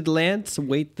did. Did Lance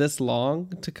wait this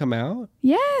long to come out?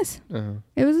 Yes, Oh.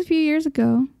 it was a few years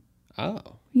ago. Oh.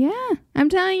 Yeah, I'm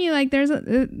telling you, like there's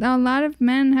a lot of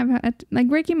men have had, like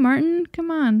Ricky Martin. Come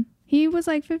on, he was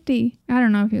like 50. I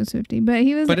don't know if he was 50, but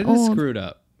he was But it old. is screwed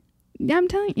up. I'm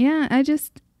telling you, yeah,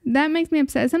 that makes me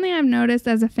upset. It's something I've noticed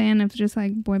as a fan of just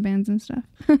like boy bands and stuff.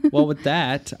 Well, with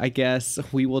that, I guess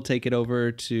we will take it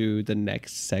over to the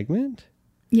next segment.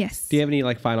 Yes. Do you have any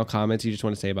like final comments you just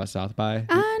want to say about South by?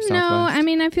 No, Southwest? I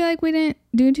mean, I feel like we didn't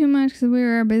do too much because we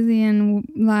were busy and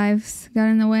lives got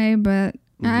in the way, but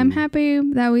I'm happy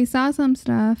that we saw some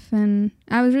stuff, and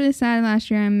I was really sad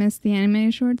last year I missed the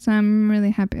animated shorts, so I'm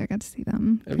really happy I got to see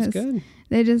them. It was good.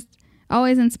 They just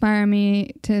always inspire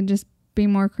me to just be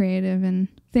more creative and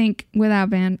think without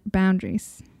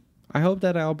boundaries. I hope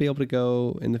that I'll be able to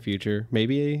go in the future,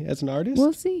 maybe as an artist.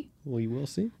 We'll see. We will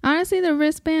see. Honestly, the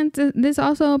wristbands, this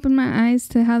also opened my eyes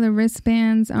to how the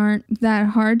wristbands aren't that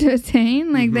hard to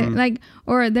attain. Like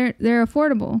they're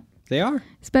affordable, They are.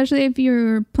 especially if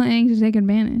you're planning to take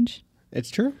advantage. It's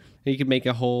true. You could make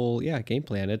a whole game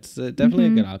plan. It's definitely a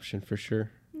good option for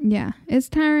sure. Yeah, it's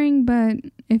tiring, but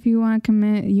if you want to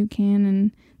commit, you can,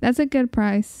 and that's a good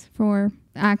price for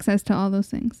access to all those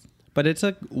things. But it's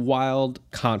a wild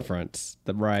conference,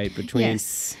 right, between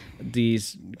Yes.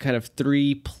 these kind of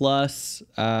 3+,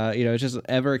 it's just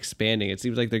ever expanding. It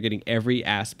seems like they're getting every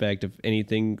aspect of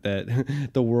anything that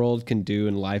the world can do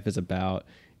and life is about,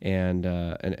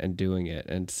 and doing it.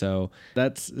 And so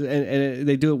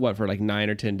they do it for like 9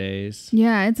 or 10 days.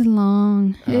 Yeah, it's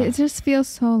long. It just feels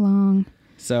so long.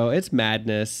 So it's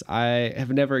madness. I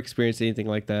have never experienced anything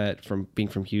like that from being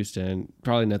from Houston.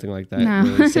 Probably nothing like that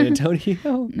in San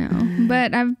Antonio. No,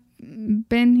 but I've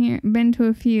been to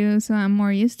a few, so I'm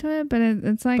more used to it. But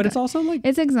it's like, but it's also like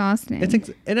it's exhausting.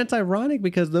 And it's ironic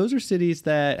because those are cities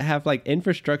that have like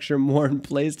infrastructure more in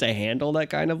place to handle that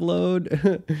kind of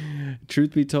load.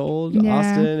 Truth be told, Yeah.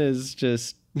 Austin is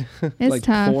just like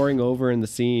tough. pouring over in the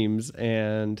seams,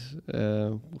 and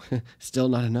still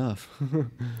not enough.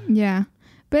 Yeah.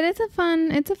 But it's a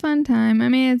fun time. I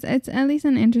mean, it's at least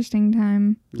an interesting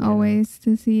time always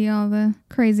to see all the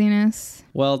craziness.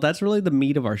 Well, that's really the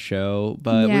meat of our show,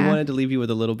 but we wanted to leave you with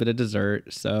a little bit of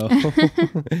dessert. So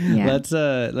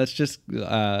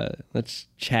let's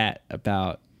chat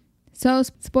about. So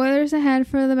spoilers ahead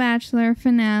for The Bachelor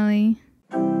finale.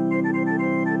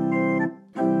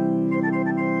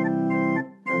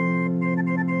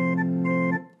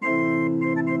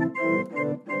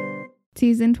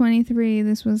 Season 23,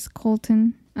 this was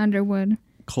Colton Underwood.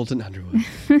 Colton Underwood.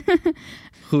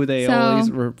 Who they always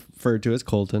refer to as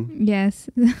Colton. Yes.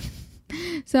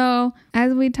 So,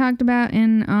 as we talked about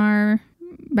in our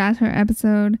Bachelor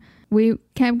episode, we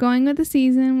kept going with the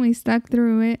season. We stuck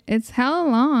through it. It's hella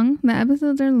long. The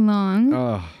episodes are long.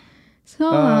 Oh. So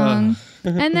long.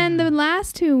 And then the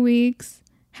last 2 weeks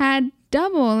had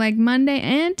double, like Monday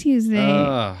and Tuesday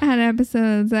had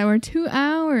episodes that were 2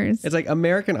 hours. It's like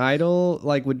American Idol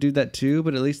would do that too,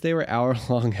 but at least they were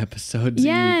hour-long episodes.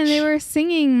 Yeah, each. and they were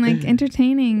singing, like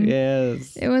entertaining.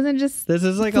 Yes. It wasn't just This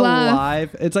is like fluff. a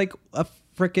live. It's like a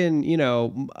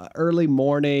freaking, early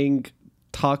morning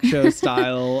talk show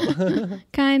style.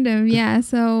 Kind of, yeah.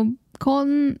 So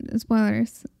Colton,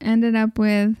 spoilers, ended up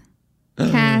with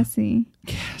Cassie.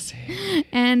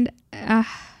 And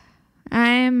I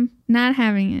am not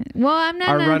having it. Well, I'm not.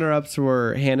 Our runner-ups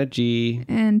were Hannah G.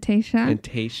 And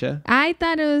Tayshia. I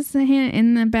thought it was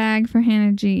in the bag for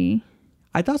Hannah G.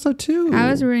 I thought so too. I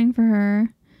was rooting for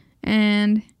her.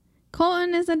 And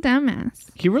Colton is a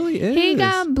dumbass. He really is. He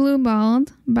got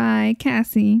blue-balled by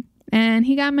Cassie. And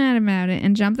he got mad about it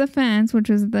and jumped the fence, which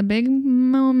was the big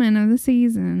moment of the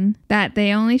season that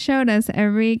they only showed us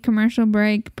every commercial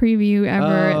break preview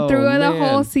ever through the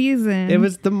whole season. It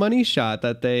was the money shot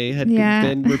that they had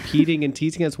been repeating and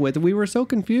teasing us with. We were so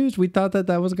confused. We thought that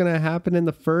was going to happen in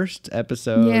the first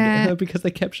episode because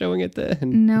they kept showing it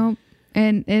then. Nope.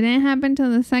 And it didn't happen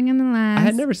till the second to last. I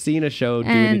had never seen a show do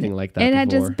anything like that It before. had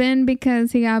just been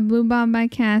because he got blue-balled by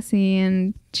Cassie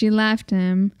and she left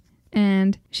him.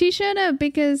 And she should have,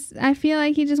 because I feel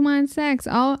like he just wanted sex.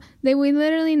 We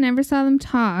literally never saw them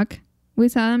talk. We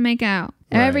saw them make out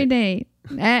every day.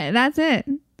 That's it.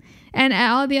 And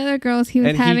all the other girls he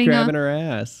was having, he grabbing her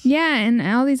ass. Yeah, and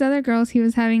all these other girls he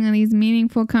was having these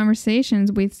meaningful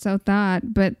conversations. We so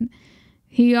thought, but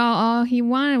all he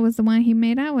wanted was the one he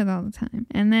made out with all the time.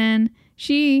 And then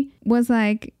she was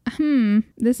like,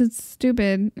 this is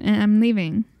stupid, and I'm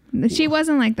leaving. She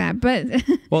wasn't like that, but...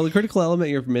 Well, the critical element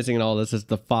you're missing in all this is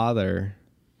the father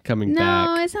coming back.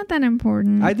 No, it's not that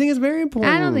important. I think it's very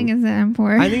important. I don't think it's that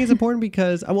important. I think it's important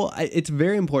because... Well, it's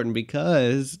very important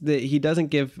because he doesn't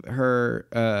give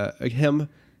him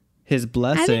his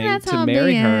blessing to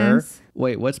marry her.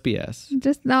 Wait, what's BS?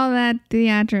 Just all that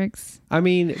theatrics. I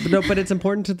mean, no, but it's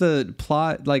important to the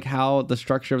plot, like how the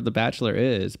structure of The Bachelor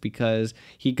is, because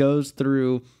he goes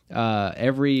through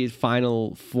every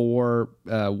final 4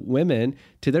 women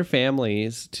to their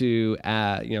families to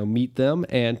meet them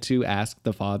and to ask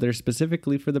the father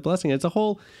specifically for the blessing. It's a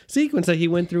whole sequence that he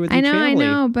went through with each family. I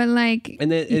know, but like... And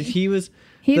then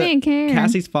he didn't care.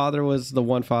 Cassie's father was the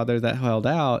one father that held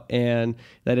out, and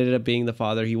that ended up being the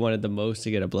father he wanted the most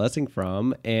to get a blessing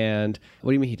from. And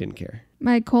what do you mean he didn't care?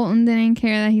 Like Colton didn't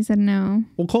care that he said no.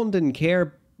 Well, Colton didn't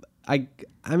care. I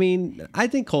mean, I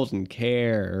think Colton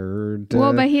cared.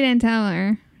 Well, but he didn't tell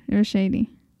her. It was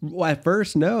shady. Well, at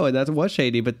first, no, that was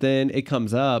shady, but then it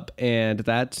comes up, and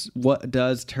that's what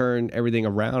does turn everything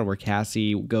around, where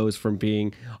Cassie goes from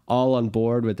being all on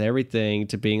board with everything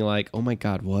to being like, oh my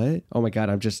God, what? Oh my God,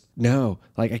 I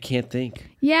can't think.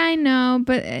 Yeah, I know,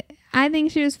 but I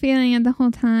think she was feeling it the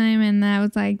whole time, and that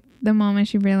was like the moment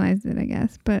she realized it, I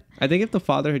guess. But I think if the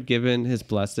father had given his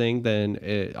blessing,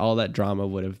 then all that drama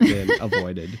would have been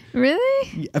avoided.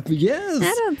 really? Yes.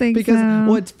 I don't think because so.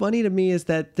 what's funny to me is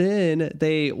that then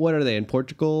what are they in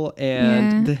Portugal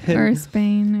and then or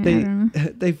Spain? I don't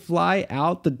know. they fly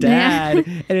out the dad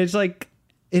and it's like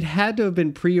it had to have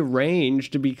been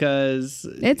prearranged because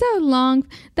It's a long.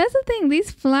 That's the thing.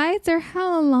 These flights are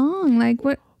hella long. Like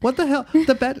what? What the hell? Was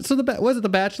it The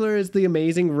Bachelor is the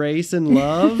amazing race and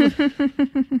love?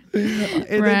 And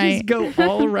they just go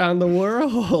all around the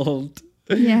world.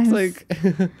 Yes. It's like,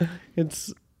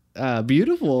 it's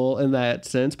beautiful in that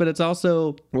sense, but it's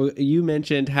also, you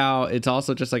mentioned how it's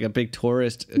also just like a big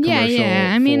tourist commercial.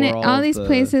 Yeah. I mean, all these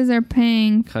places are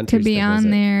paying to be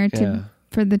on there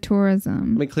for the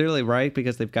tourism. I mean, clearly, right?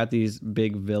 Because they've got these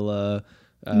big villa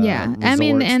I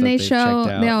mean, and they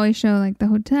always show like the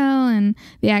hotel and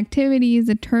the activities,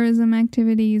 the tourism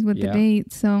activities with the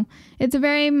dates. So it's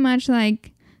very much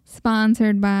like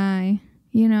sponsored by,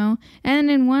 and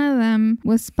in one of them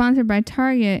was sponsored by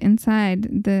Target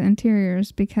inside the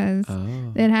interiors because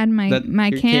it had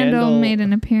my candle made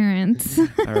an appearance.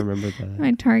 I remember that.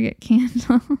 My Target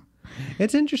candle.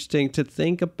 It's interesting to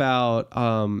think about,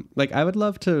 like I would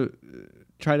love to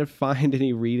try to find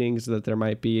any readings that there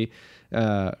might be.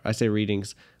 I say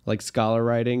readings, like scholar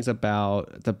writings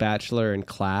about The Bachelor and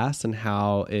class and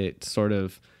how it sort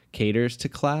of caters to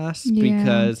class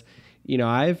because,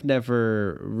 I've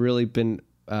never really been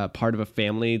part of a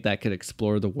family that could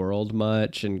explore the world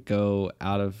much and go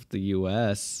out of the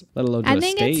U.S., let alone to a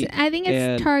state. I think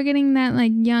it's targeting that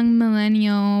like young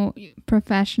millennial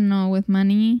professional with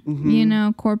money,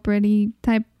 corporate-y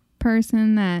type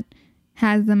person that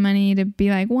has the money to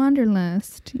be like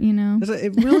wanderlust,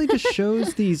 It really just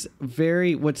shows these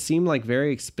what seem like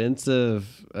very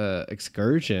expensive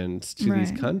excursions to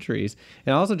these countries.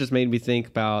 And it also just made me think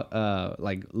about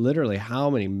like literally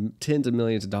how many tens of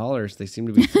millions of dollars they seem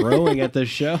to be throwing at this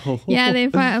show. Yeah, they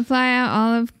fly out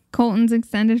all of Colton's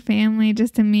extended family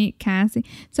just to meet Cassie.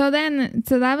 So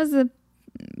that was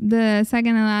the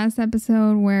second and last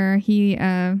episode where he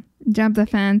jumped the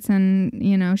fence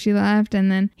and she left,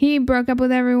 and then he broke up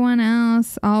with everyone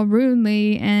else all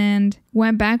rudely and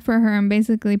went back for her and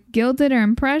basically guilted her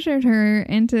and pressured her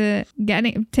into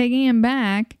taking him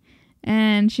back,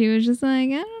 and she was just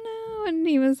like, I don't know, and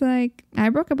he was like, I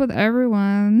broke up with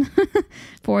everyone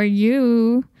for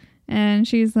you, and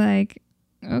she's like,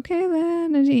 okay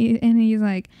then, and he's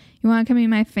like, you want to come meet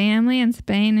my family in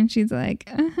Spain? And she's like,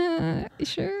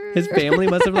 sure. His family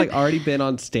must have like already been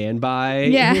on standby.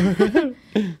 Yeah.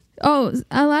 Oh,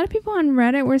 a lot of people on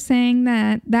Reddit were saying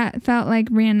that felt like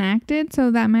reenacted, so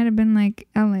that might have been like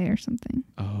LA or something.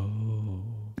 Oh.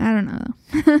 I don't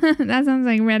know. That sounds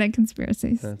like Reddit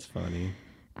conspiracies. That's funny.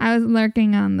 I was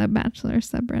lurking on the Bachelor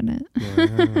subreddit.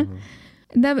 Wow.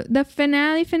 The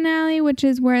finale, which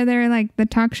is where they're like the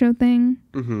talk show thing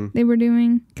they were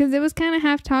doing, because it was kind of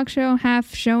half talk show,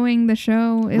 half showing the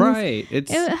show.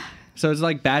 So it's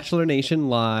like Bachelor Nation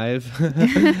live,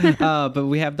 but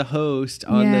we have the host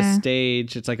on the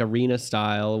stage. It's like arena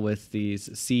style with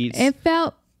these seats. It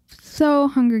felt so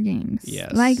Hunger Games.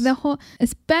 Yes. Like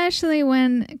especially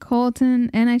when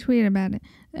Colton, and I tweeted about it,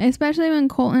 especially when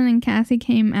Colton and Cassie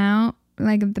came out,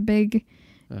 like the big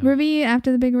reveal.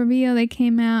 After the big reveal, they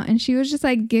came out and she was just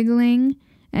like giggling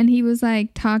and he was like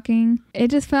talking. It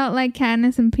just felt like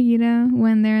Katniss and Peeta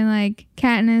when they're like,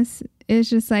 Katniss is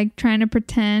just like trying to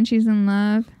pretend she's in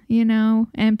love,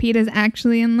 and Peeta's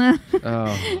actually in love.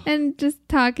 Oh. And just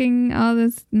talking all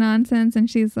this nonsense, and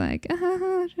she's like,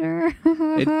 sure.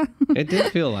 It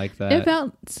did feel like that. It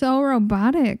felt so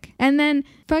robotic. And then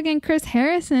fucking Chris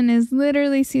Harrison is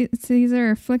literally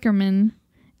Caesar Flickerman.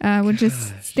 Which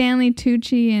is Stanley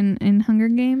Tucci in Hunger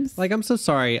Games. Like, I'm so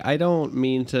sorry. I don't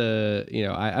mean to,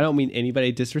 I don't mean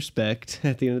anybody disrespect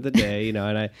at the end of the day,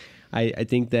 and I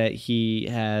think that he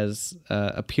has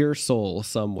a pure soul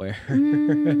somewhere.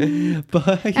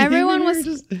 But everyone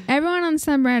on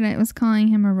subreddit was calling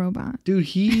him a robot.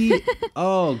 Dude,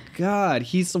 oh God,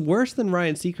 he's worse than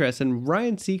Ryan Seacrest. And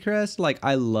Ryan Seacrest, like,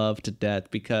 I love to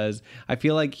death because I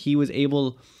feel like he's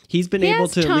been able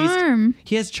to charm.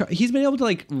 He's been able to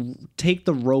like take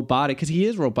the robotic, because he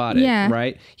is robotic,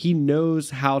 right? He knows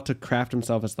how to craft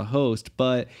himself as the host,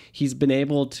 but he's been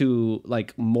able to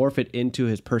like morph it into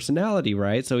his personality,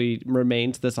 right? So he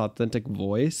remains this authentic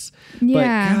voice.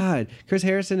 Yeah. But God, Chris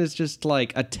Harrison is just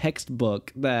like a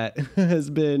textbook that has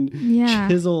been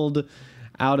chiseled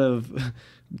out of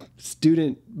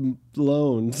student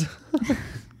loans.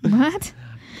 What?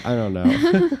 I don't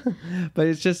know. But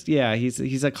it's just,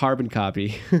 he's a carbon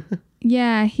copy.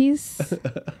 Yeah, he's...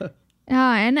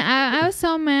 and I was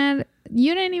so mad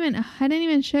you didn't even, I didn't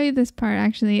even show you this part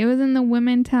actually. It was in the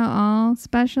Women Tell All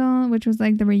special, which was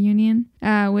like the reunion,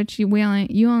 which you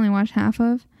only watched half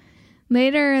of.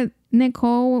 Later,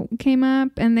 Nicole came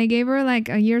up and they gave her like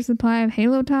a year's supply of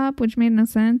Halo Top, which made no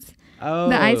sense. Oh,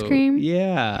 the ice cream.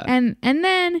 Yeah. And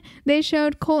then they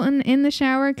showed Colton in the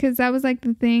shower because that was like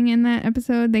the thing in that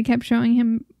episode. They kept showing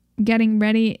him getting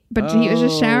ready, but he was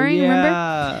just showering,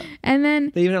 remember? And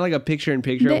then they even had like a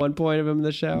picture-in-picture at one point of him in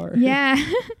the shower. Yeah.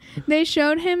 They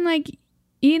showed him like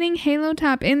eating Halo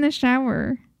Top in the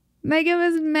shower. Like it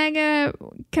was mega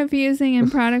confusing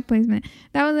and product placement.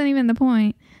 That wasn't even the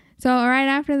point. So right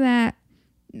after that,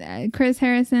 Chris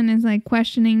Harrison is like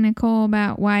questioning Nicole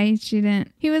about why she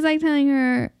didn't. He was like telling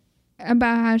her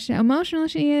about how emotional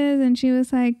she is, and she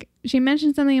was like, she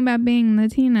mentioned something about being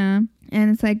Latina,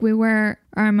 and it's like we wear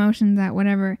our emotions out,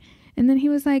 whatever. And then he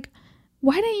was like,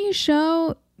 why didn't you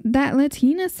show that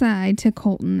Latina side to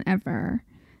Colton ever?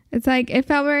 It's like, it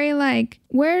felt very like,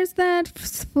 where's that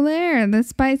flair, the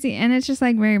spicy, and it's just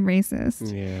like very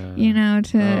racist, you know,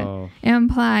 to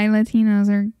imply Latinos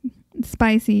are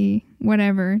spicy,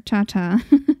 whatever, cha-cha.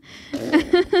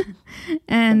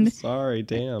 And I'm sorry,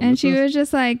 damn. And she was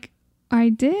just like, I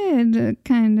did,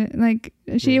 kind of, like,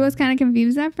 she was kind of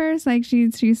confused at first, like,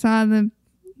 she saw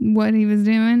what he was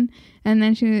doing, and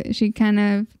then she kind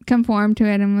of conformed to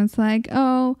it and was like,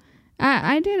 oh,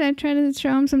 I did. I tried to show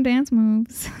him some dance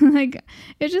moves. Like,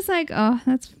 it's just like, oh,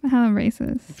 that's hella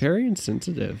racist. Very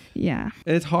insensitive. Yeah.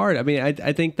 And it's hard. I mean,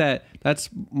 I think that's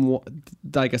more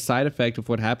like a side effect of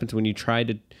what happens when you try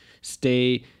to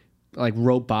stay like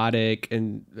robotic,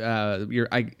 and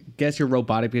I guess you're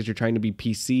robotic because you're trying to be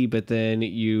PC, but then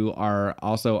you are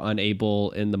also unable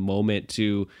in the moment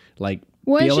to like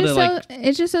be able to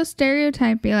it's just so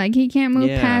stereotypy. Like, he can't move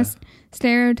past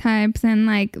stereotypes and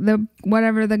like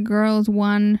whatever the girls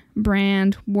one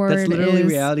brand word is. That's literally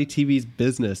reality TV's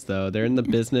business, though. They're in the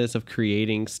business of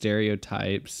creating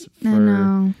stereotypes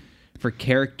for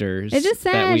characters. It's just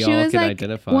sad. That we she all was can like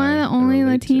identify one of the only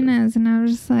Latinas, to. and I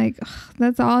was just like,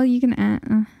 that's all you can add.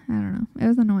 I don't know. It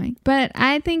was annoying. But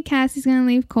I think Cassie's gonna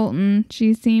leave Colton.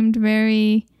 She seemed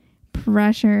very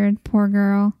pressured, poor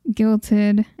girl,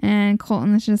 guilted, and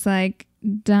Colton is just like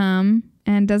dumb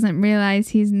and doesn't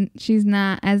realize she's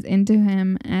not as into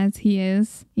him as he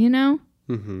is, you know?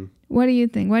 Mm-hmm. What do you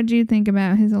think? What do you think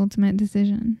about his ultimate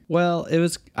decision? Well,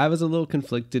 I was a little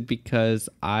conflicted because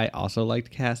I also liked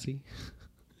Cassie.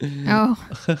 Oh,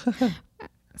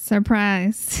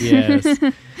 surprise. Yes.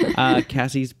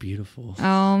 Cassie's beautiful.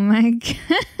 Oh my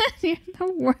God. You're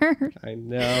the worst. I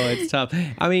know, it's tough.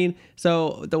 I mean,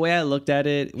 so the way I looked at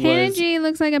it was... Hannah G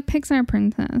looks like a Pixar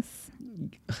princess.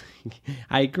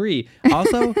 I agree.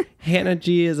 Also, Hannah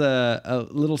G is a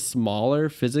little smaller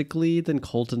physically than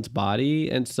Colton's body,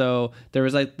 and so there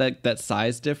was like that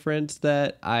size difference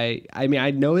that I mean, I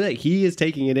know that he is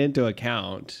taking it into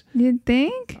account. You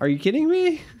think? Are you kidding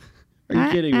me? Are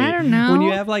you kidding me? I don't know. When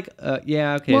you have like,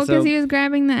 yeah, okay. Well, because he was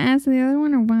grabbing the ass of the other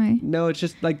one, or why? No, it's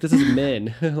just like, this is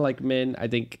men. Like, men, I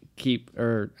think I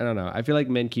don't know. I feel like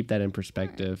men keep that in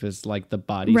perspective, is like the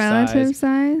body relative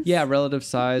size. Yeah, relative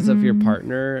size of your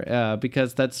partner,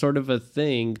 because that's sort of a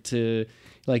thing to,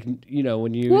 like, you know,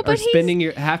 when you are spending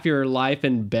half your life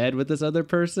in bed with this other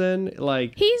person,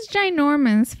 like, he's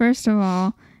ginormous, first of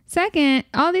all. Second,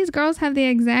 all these girls have the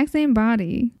exact same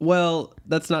body. Well,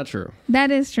 that's not true. That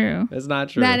is true. It's not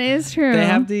true. That is true. They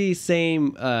have the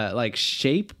same like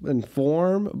shape and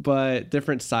form, but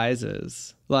different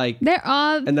sizes. Like, they're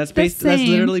all and that's the based. same. That's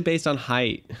literally based on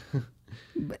height. They're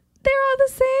all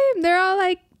the same. They're all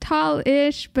like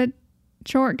tall-ish, but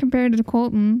short compared to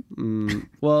Colton.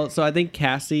 Well, so I think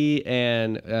Cassie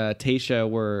and Tayshia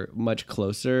were much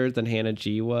closer than Hannah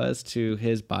G was to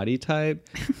his body type.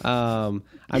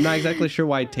 I'm not exactly sure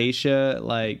why Tayshia,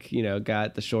 like, you know,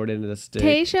 got the short end of the stick.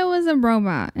 Tayshia was a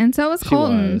robot, and so was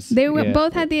Colton. They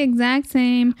both had the exact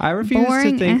same. I refuse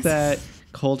to think that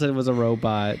Colton was a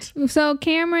robot. So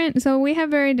we have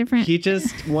very different. He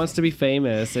just wants to be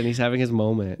famous, and he's having his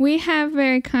moment. We have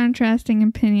very contrasting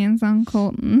opinions on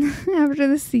Colton after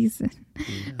the season.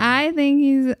 Yeah. I think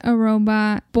he's a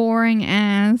robot, boring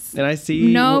ass, and I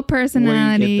see no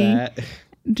personality. Where you get that.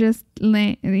 Just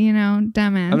dumbass.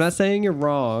 I'm not saying you're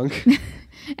wrong.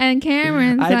 And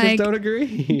Cameron's I just don't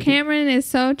agree. Cameron is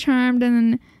so charmed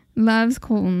and loves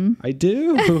Colton. I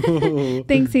do.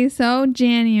 Thinks he's so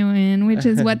genuine, which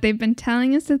is what they've been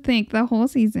telling us to think the whole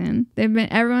season.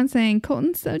 Everyone's saying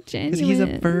Colton's so genuine. He's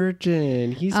a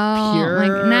virgin. He's pure.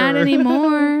 Like, not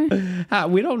anymore.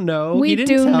 We don't know. We he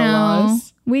didn't tell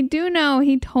us. We do know.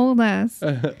 He told us.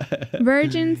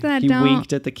 Virgins that he don't. He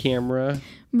winked at the camera.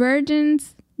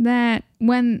 Virgins that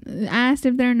when asked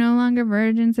if they're no longer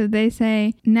virgins, if they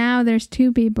say now there's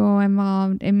two people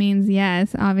involved, it means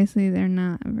yes, obviously they're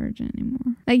not a virgin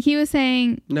anymore. Like he was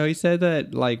saying, No, he said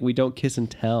that like we don't kiss and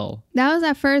tell. that was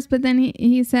at first, but then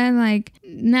he said like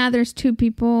now there's two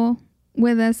people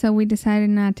with us, so we decided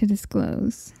not to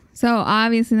disclose. So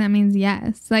obviously that means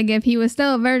yes. Like if he was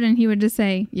still a virgin, he would just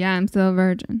say, yeah, I'm still a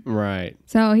virgin. Right.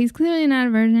 So he's clearly not a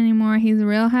virgin anymore. He's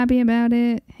real happy about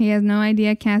it. He has no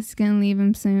idea Cassie's going to leave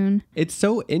him soon. It's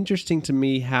so interesting to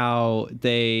me how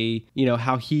they,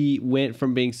 how he went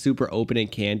from being super open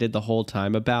and candid the whole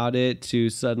time about it to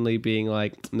suddenly being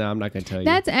like, no, I'm not going to tell you.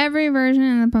 That's every virgin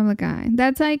in the public eye.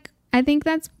 That's like, I think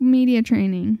that's media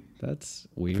training. That's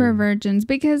weird. For virgins.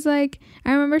 Because like,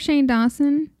 I remember Shane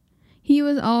Dawson. He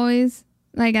was always,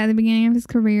 like, at the beginning of his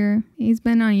career, he's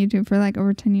been on YouTube for, like,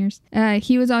 over 10 years.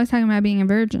 He was always talking about being a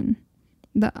virgin,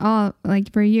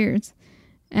 for years.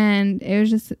 And it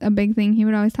was just a big thing he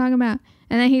would always talk about.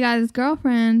 And then he got his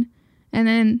girlfriend, and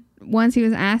then once he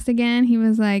was asked again, he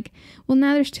was like, well,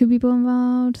 now there's two people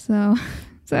involved, so...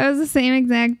 So it was the same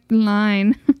exact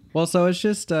line. Well, so it's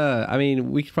just,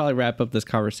 we could probably wrap up this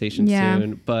conversation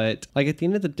soon, but like at the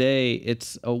end of the day,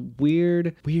 it's a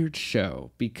weird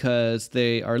show because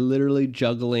they are literally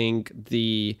juggling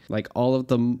all of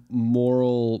the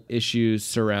moral issues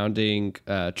surrounding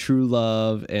true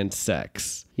love and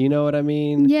sex. You know what I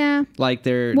mean? Yeah. Like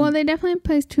they definitely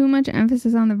placed too much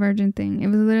emphasis on the virgin thing. It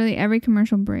was literally every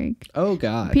commercial break. Oh,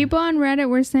 God. People on Reddit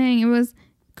were saying it was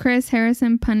Chris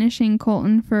Harrison punishing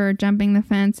Colton for jumping the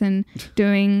fence and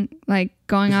doing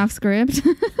going off script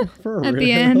For at real?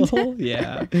 the end.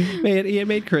 Yeah. Man, he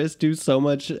made Chris do so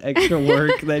much extra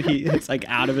work that it's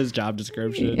out of his job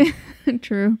description.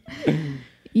 True.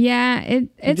 Yeah,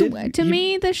 to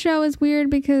me the show is weird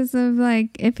because of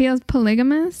it feels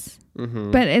polygamous,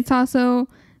 but it's also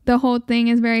the whole thing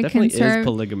is very conservative. Is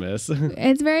polygamous.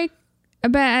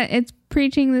 It's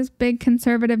preaching this big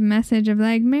conservative message of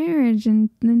marriage and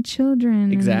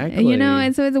children. Exactly.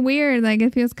 And, so it's weird.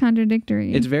 It feels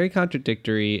contradictory. It's very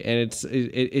contradictory, and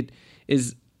it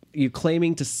is you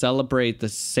claiming to celebrate the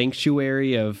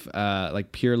sanctuary of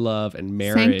pure love and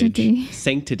marriage.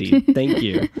 Sanctity. Thank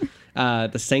you.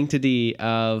 The sanctity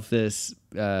of this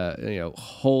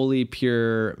holy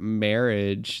pure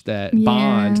marriage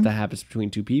bond that happens between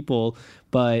two people,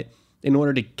 but in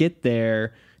order to get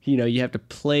there, you have to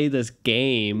play this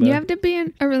game. You have to be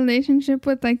in a relationship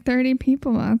with 30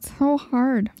 people. That's so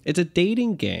hard. It's a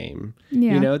dating game.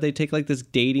 Yeah. They take this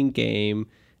dating game,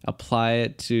 apply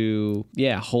it to,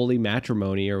 holy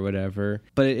matrimony or whatever.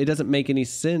 But it doesn't make any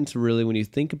sense really when you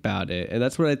think about it. And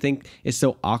that's what I think is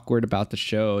so awkward about the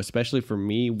show, especially for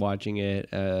me watching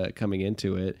it, coming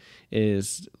into it,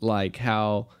 is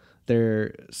how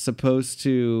they're supposed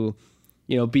to,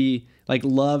 be...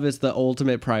 love is the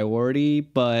ultimate priority,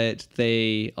 but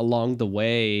they, along the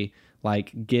way,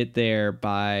 get there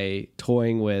by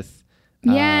toying with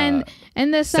and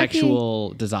the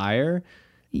sexual desire.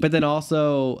 But then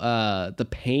also the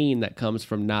pain that comes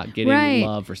from not getting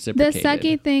love reciprocated. The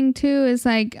sucky thing, too, is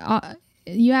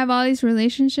you have all these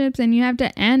relationships and you have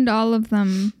to end all of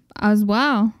them as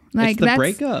well. It's the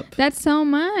breakup. That's so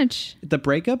much. The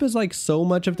breakup is so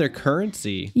much of their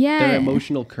currency. Yeah. Their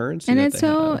emotional currency. And it's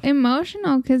so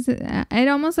emotional because it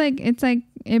almost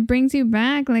it brings you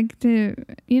back to,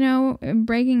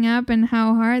 breaking up and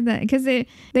how hard that, because they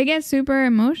get super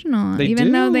emotional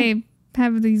even though they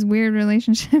have these weird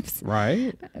relationships.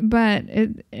 Right. But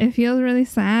it feels really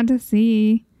sad to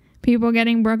see people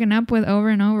getting broken up with over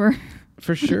and over.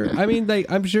 For sure. I mean,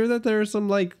 I'm sure that there are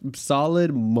some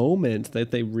solid moments that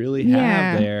they really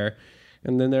have there.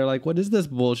 And then they're what is this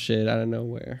bullshit out of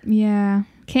nowhere? Yeah.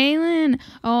 Kaylin.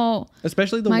 Oh.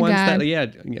 Especially the ones God.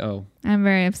 that, I'm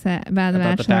very upset about The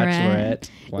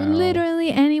Bachelorette. Wow. Literally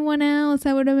anyone else,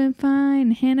 I would have been fine.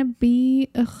 Hannah B.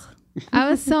 Ugh. I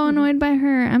was so annoyed by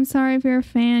her. I'm sorry if you're a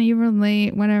fan, you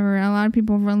relate, whatever. A lot of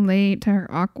people relate to her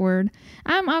awkward.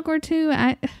 I'm awkward too.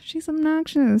 She's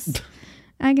obnoxious.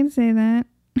 I can say that.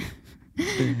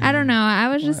 I don't know. I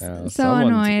was just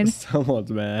annoyed.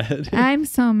 Someone's mad. I'm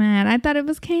so mad. I thought it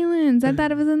was Kaylin's. I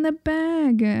thought it was in the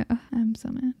bag. I'm so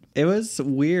mad. It was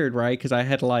weird, right? Because I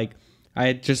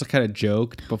had just kind of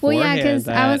joked beforehand. Well, yeah, because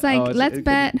I was let's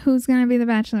bet who's going to be the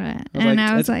Bachelorette.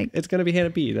 I was it's going to be Hannah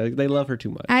B. They love her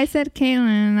too much. I said Kaylin,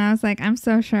 and I was I'm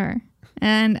so sure.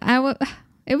 And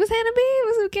it was Hannah B. It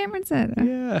was who Cameron said.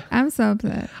 Yeah. I'm so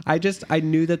upset. I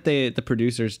knew that the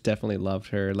producers definitely loved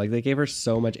her. They gave her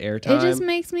so much airtime. It just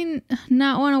makes me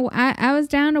not want to. I was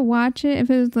down to watch it if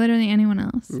it was literally anyone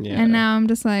else. Yeah. And now I'm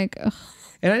just ugh.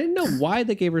 And I didn't know why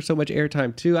they gave her so much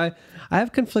airtime too. I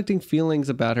have conflicting feelings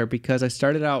about her because I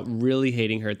started out really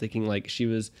hating her, thinking like she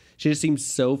just seemed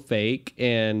so fake,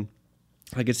 and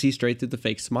I could see straight through the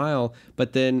fake smile.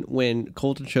 But then when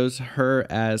Colton chose her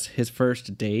as his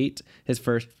first date, his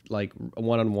first like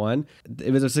one-on-one,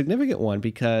 it was a significant one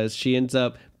because she ends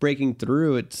up breaking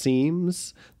through, it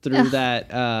seems, through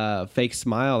that fake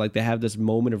smile. Like they have this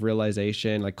moment of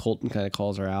realization, like Colton kind of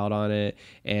calls her out on it,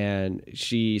 and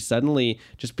she suddenly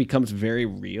just becomes very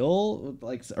real,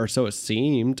 like, or so it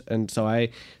seemed. And so I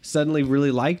suddenly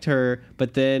really liked her,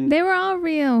 but then They were all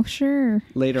real, sure.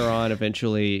 later on,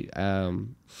 eventually, kind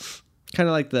of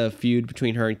like the feud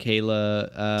between her and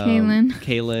Kaylin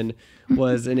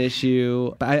was an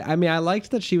issue. But I mean, I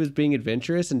liked that she was being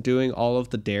adventurous and doing all of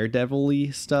the daredevil-y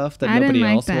stuff that nobody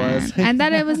else was. I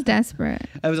thought it was desperate.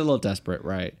 I was a little desperate,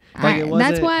 right? Like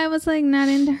that's why I was like not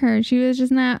into her. She was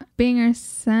just not being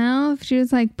herself. She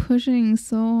was like pushing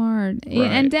so hard. Right.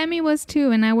 And Demi was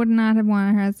too, and I would not have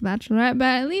wanted her as the Bachelorette, but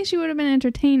at least she would have been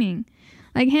entertaining.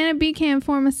 Like Hannah B can't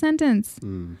form a sentence.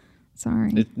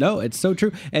 Sorry. No, it's so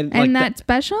true. And like that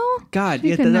special? God, She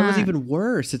yeah, could that was not. even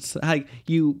worse. It's like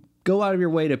you go out of your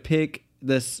way to pick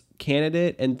this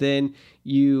candidate, and then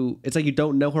it's like you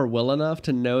don't know her well enough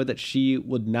to know that she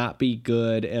would not be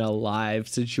good in a live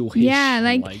situation. Yeah,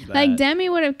 like that. Demi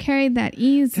would have carried that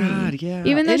easy. God, yeah.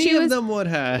 Even though Any she of was, them would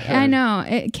have. I know.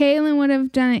 Kaylin would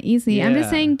have done it easy. I'm just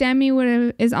Yeah. saying Demi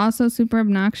is also super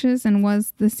obnoxious and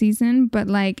was the season, but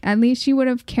like at least she would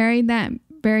have carried that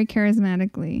very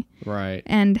charismatically. Right.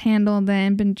 And handled it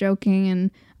and been joking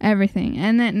and everything.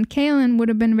 And then Kaylin would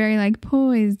have been very like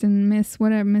poised and Miss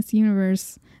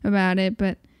Universe about it,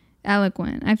 but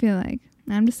eloquent, I feel like.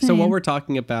 I'm just saying. So what we're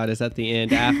talking about is at the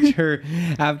end,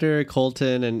 after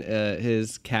Colton and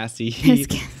his Cassie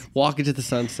walk into the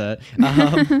sunset,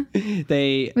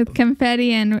 they with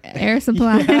confetti and air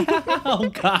supply. Oh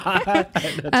God,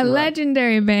 that's A right.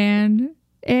 legendary band,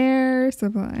 Air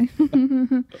Supply.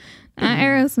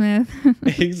 Aerosmith.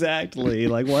 Exactly.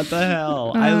 Like, what the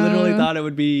hell? I literally thought it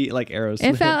would be like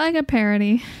Aerosmith. It felt like a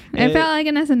parody. It felt like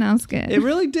an SNL skit. It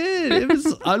really did. It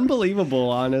was unbelievable,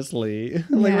 honestly. Like,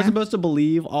 we're Yeah. supposed to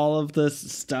believe all of this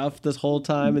stuff this whole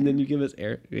time, and then you give us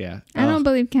air. Yeah. I don't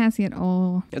believe Cassie at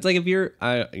all. It's like if you're,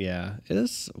 yeah,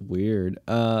 it's weird.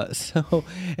 So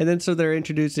they're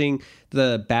introducing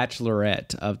the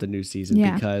Bachelorette of the new season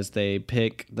because they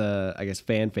pick the, I guess,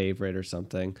 fan favorite or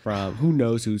something from who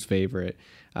knows whose favorite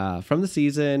from the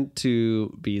season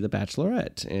to be the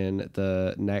Bachelorette in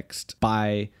the next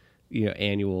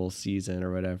annual season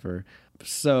or whatever.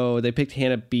 So they picked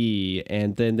Hannah B,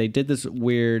 and then they did this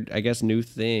weird, I guess, new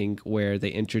thing where they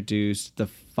introduced the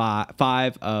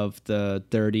five of the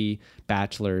 30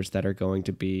 bachelors that are going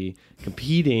to be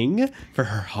competing for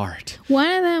her heart. One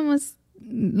of them was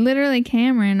literally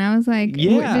Cameron. I was like,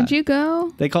 Yeah. did you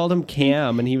go? They called him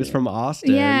Cam, and he was from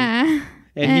Austin. Yeah.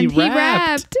 And he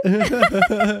rapped.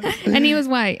 And he was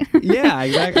white. Yeah,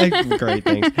 exactly. Great,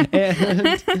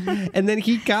 thanks. And then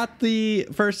he got the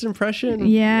first impression.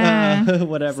 Yeah.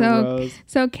 Whatever rose.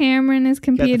 So Cameron is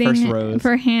competing first rose.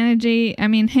 for Hannah B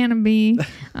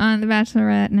on The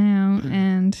Bachelorette now,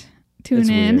 and tune It's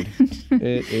in. weird.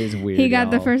 It is weird. He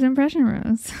got the y'all. first impression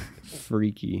rose.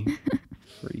 Freaky.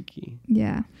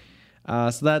 Yeah.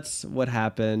 So that's what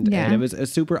happened. Yeah. And it was a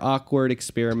super awkward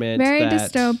experiment. Very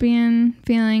dystopian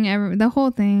feeling, the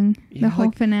whole thing, Yeah, the whole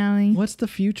like, finale. What's the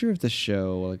future of the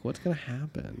show? Like, what's going to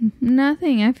happen?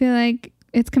 Nothing. I feel like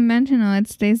it's conventional. It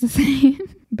stays the same.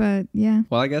 But yeah.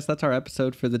 Well, I guess that's our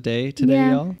episode for the day today,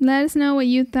 y'all. Let us know what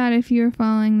you thought if you were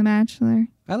following The Bachelor.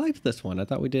 I liked this one. I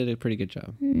thought we did a pretty good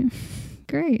job.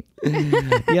 Great.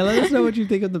 Yeah, let us know what you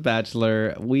think of The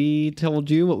Bachelor. We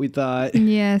told you what we thought.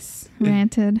 Yes.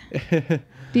 Ranted.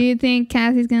 Do you think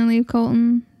Cassie's going to leave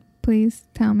Colton? Please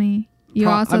tell me. You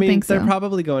also think so. They're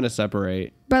probably going to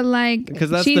separate. But like, Because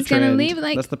that's she's the trend. going to leave.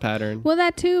 Like, That's the pattern. well,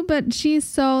 that too, but she's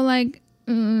so like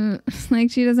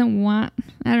she doesn't want,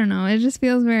 I don't know. It just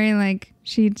feels very like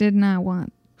she did not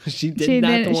want. She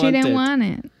didn't want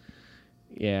it.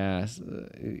 Yeah.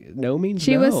 No means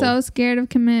She no. was so scared of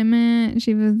commitment.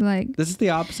 She was like, This is the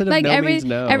opposite of like no means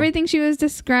no. everything she was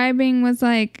describing was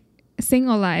like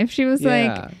single life. She was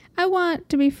like, I want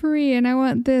to be free and I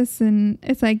want this. And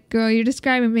it's like, girl, you're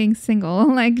describing being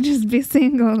single. Like, just be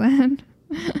single then.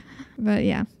 But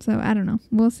yeah, so I don't know.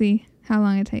 We'll see how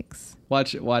long it takes.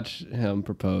 Watch him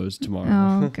propose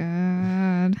tomorrow. Oh,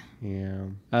 God.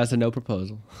 Yeah. So no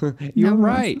proposal. You're No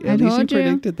right. proposal. At least you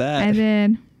predicted that. I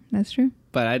did. That's true.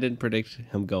 But I didn't predict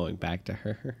him going back to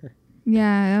her.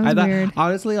 Yeah, that was I thought, weird.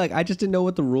 honestly, like, I just didn't know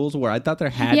what the rules were. I thought there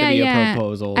had to be a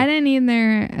proposal. I didn't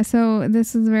either. So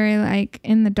this is very like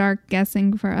in the dark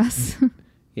guessing for us.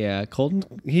 Yeah, Colton,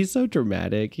 he's so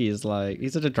dramatic. He's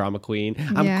such a drama queen.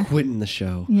 I'm quitting the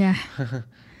show. Yeah.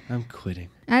 I'm quitting.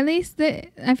 At least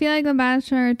I feel like The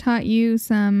Bachelor taught you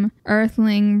some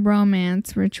Earthling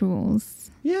romance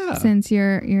rituals. Yeah. Since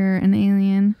you're an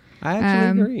alien. I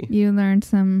actually agree. You learned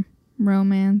some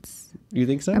romance. You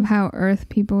think so? Of how Earth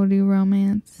people do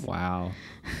romance. Wow.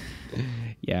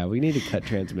 Yeah, we need to cut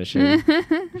transmission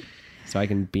so I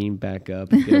can beam back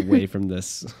up and get away from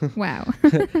this wow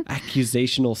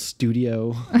accusational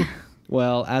studio.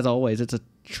 Well, as always, it's a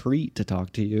treat to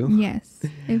talk to you. Yes.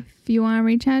 If you want to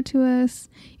reach out to us,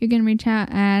 you can reach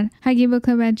out at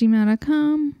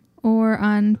highkeybookclub@gmail.com or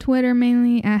on Twitter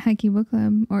mainly at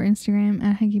highkeybookclub or Instagram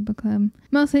at highkeybookclub.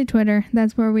 Mostly Twitter.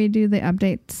 That's where we do the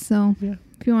updates. So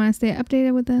if you want to stay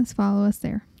updated with us, follow us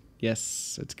there.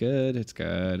 Yes, it's good. It's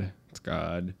good. It's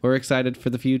good. We're excited for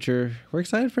the future. We're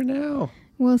excited for now.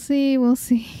 We'll see.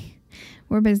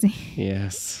 We're busy.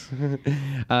 Yes.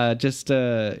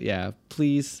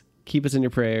 Please keep us in your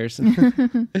prayers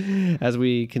as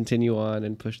we continue on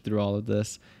and push through all of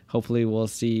this. Hopefully we'll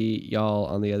see y'all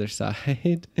on the other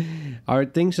side. Our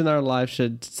things in our lives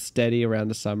should steady around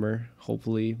the summer,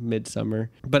 hopefully midsummer.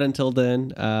 But until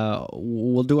then,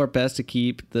 we'll do our best to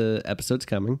keep the episodes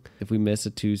coming. If we miss a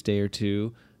Tuesday or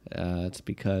two, it's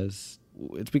because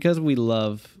we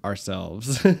love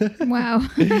ourselves. Wow.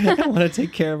 I want to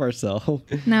take care of ourselves.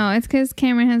 No, it's because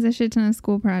Cameron has a shit ton of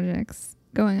school projects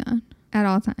going on at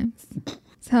all times.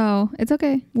 So it's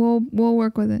okay. We'll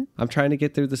work with it. I'm trying to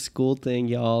get through the school thing,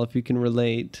 y'all. If you can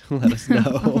relate, let us know.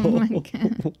 Oh my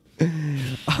God.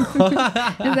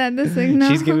 Is that the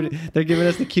signal? They're giving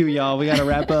us the cue, y'all. We gotta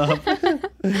wrap up.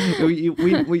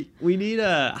 we need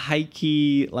a high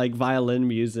key like violin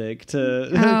music to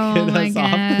get us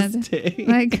off the stage.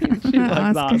 Like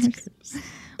Oscars.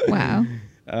 Wow.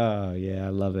 Oh yeah, I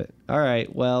love it. All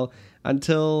right. Well,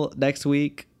 until next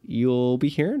week, you'll be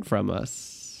hearing from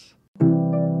us.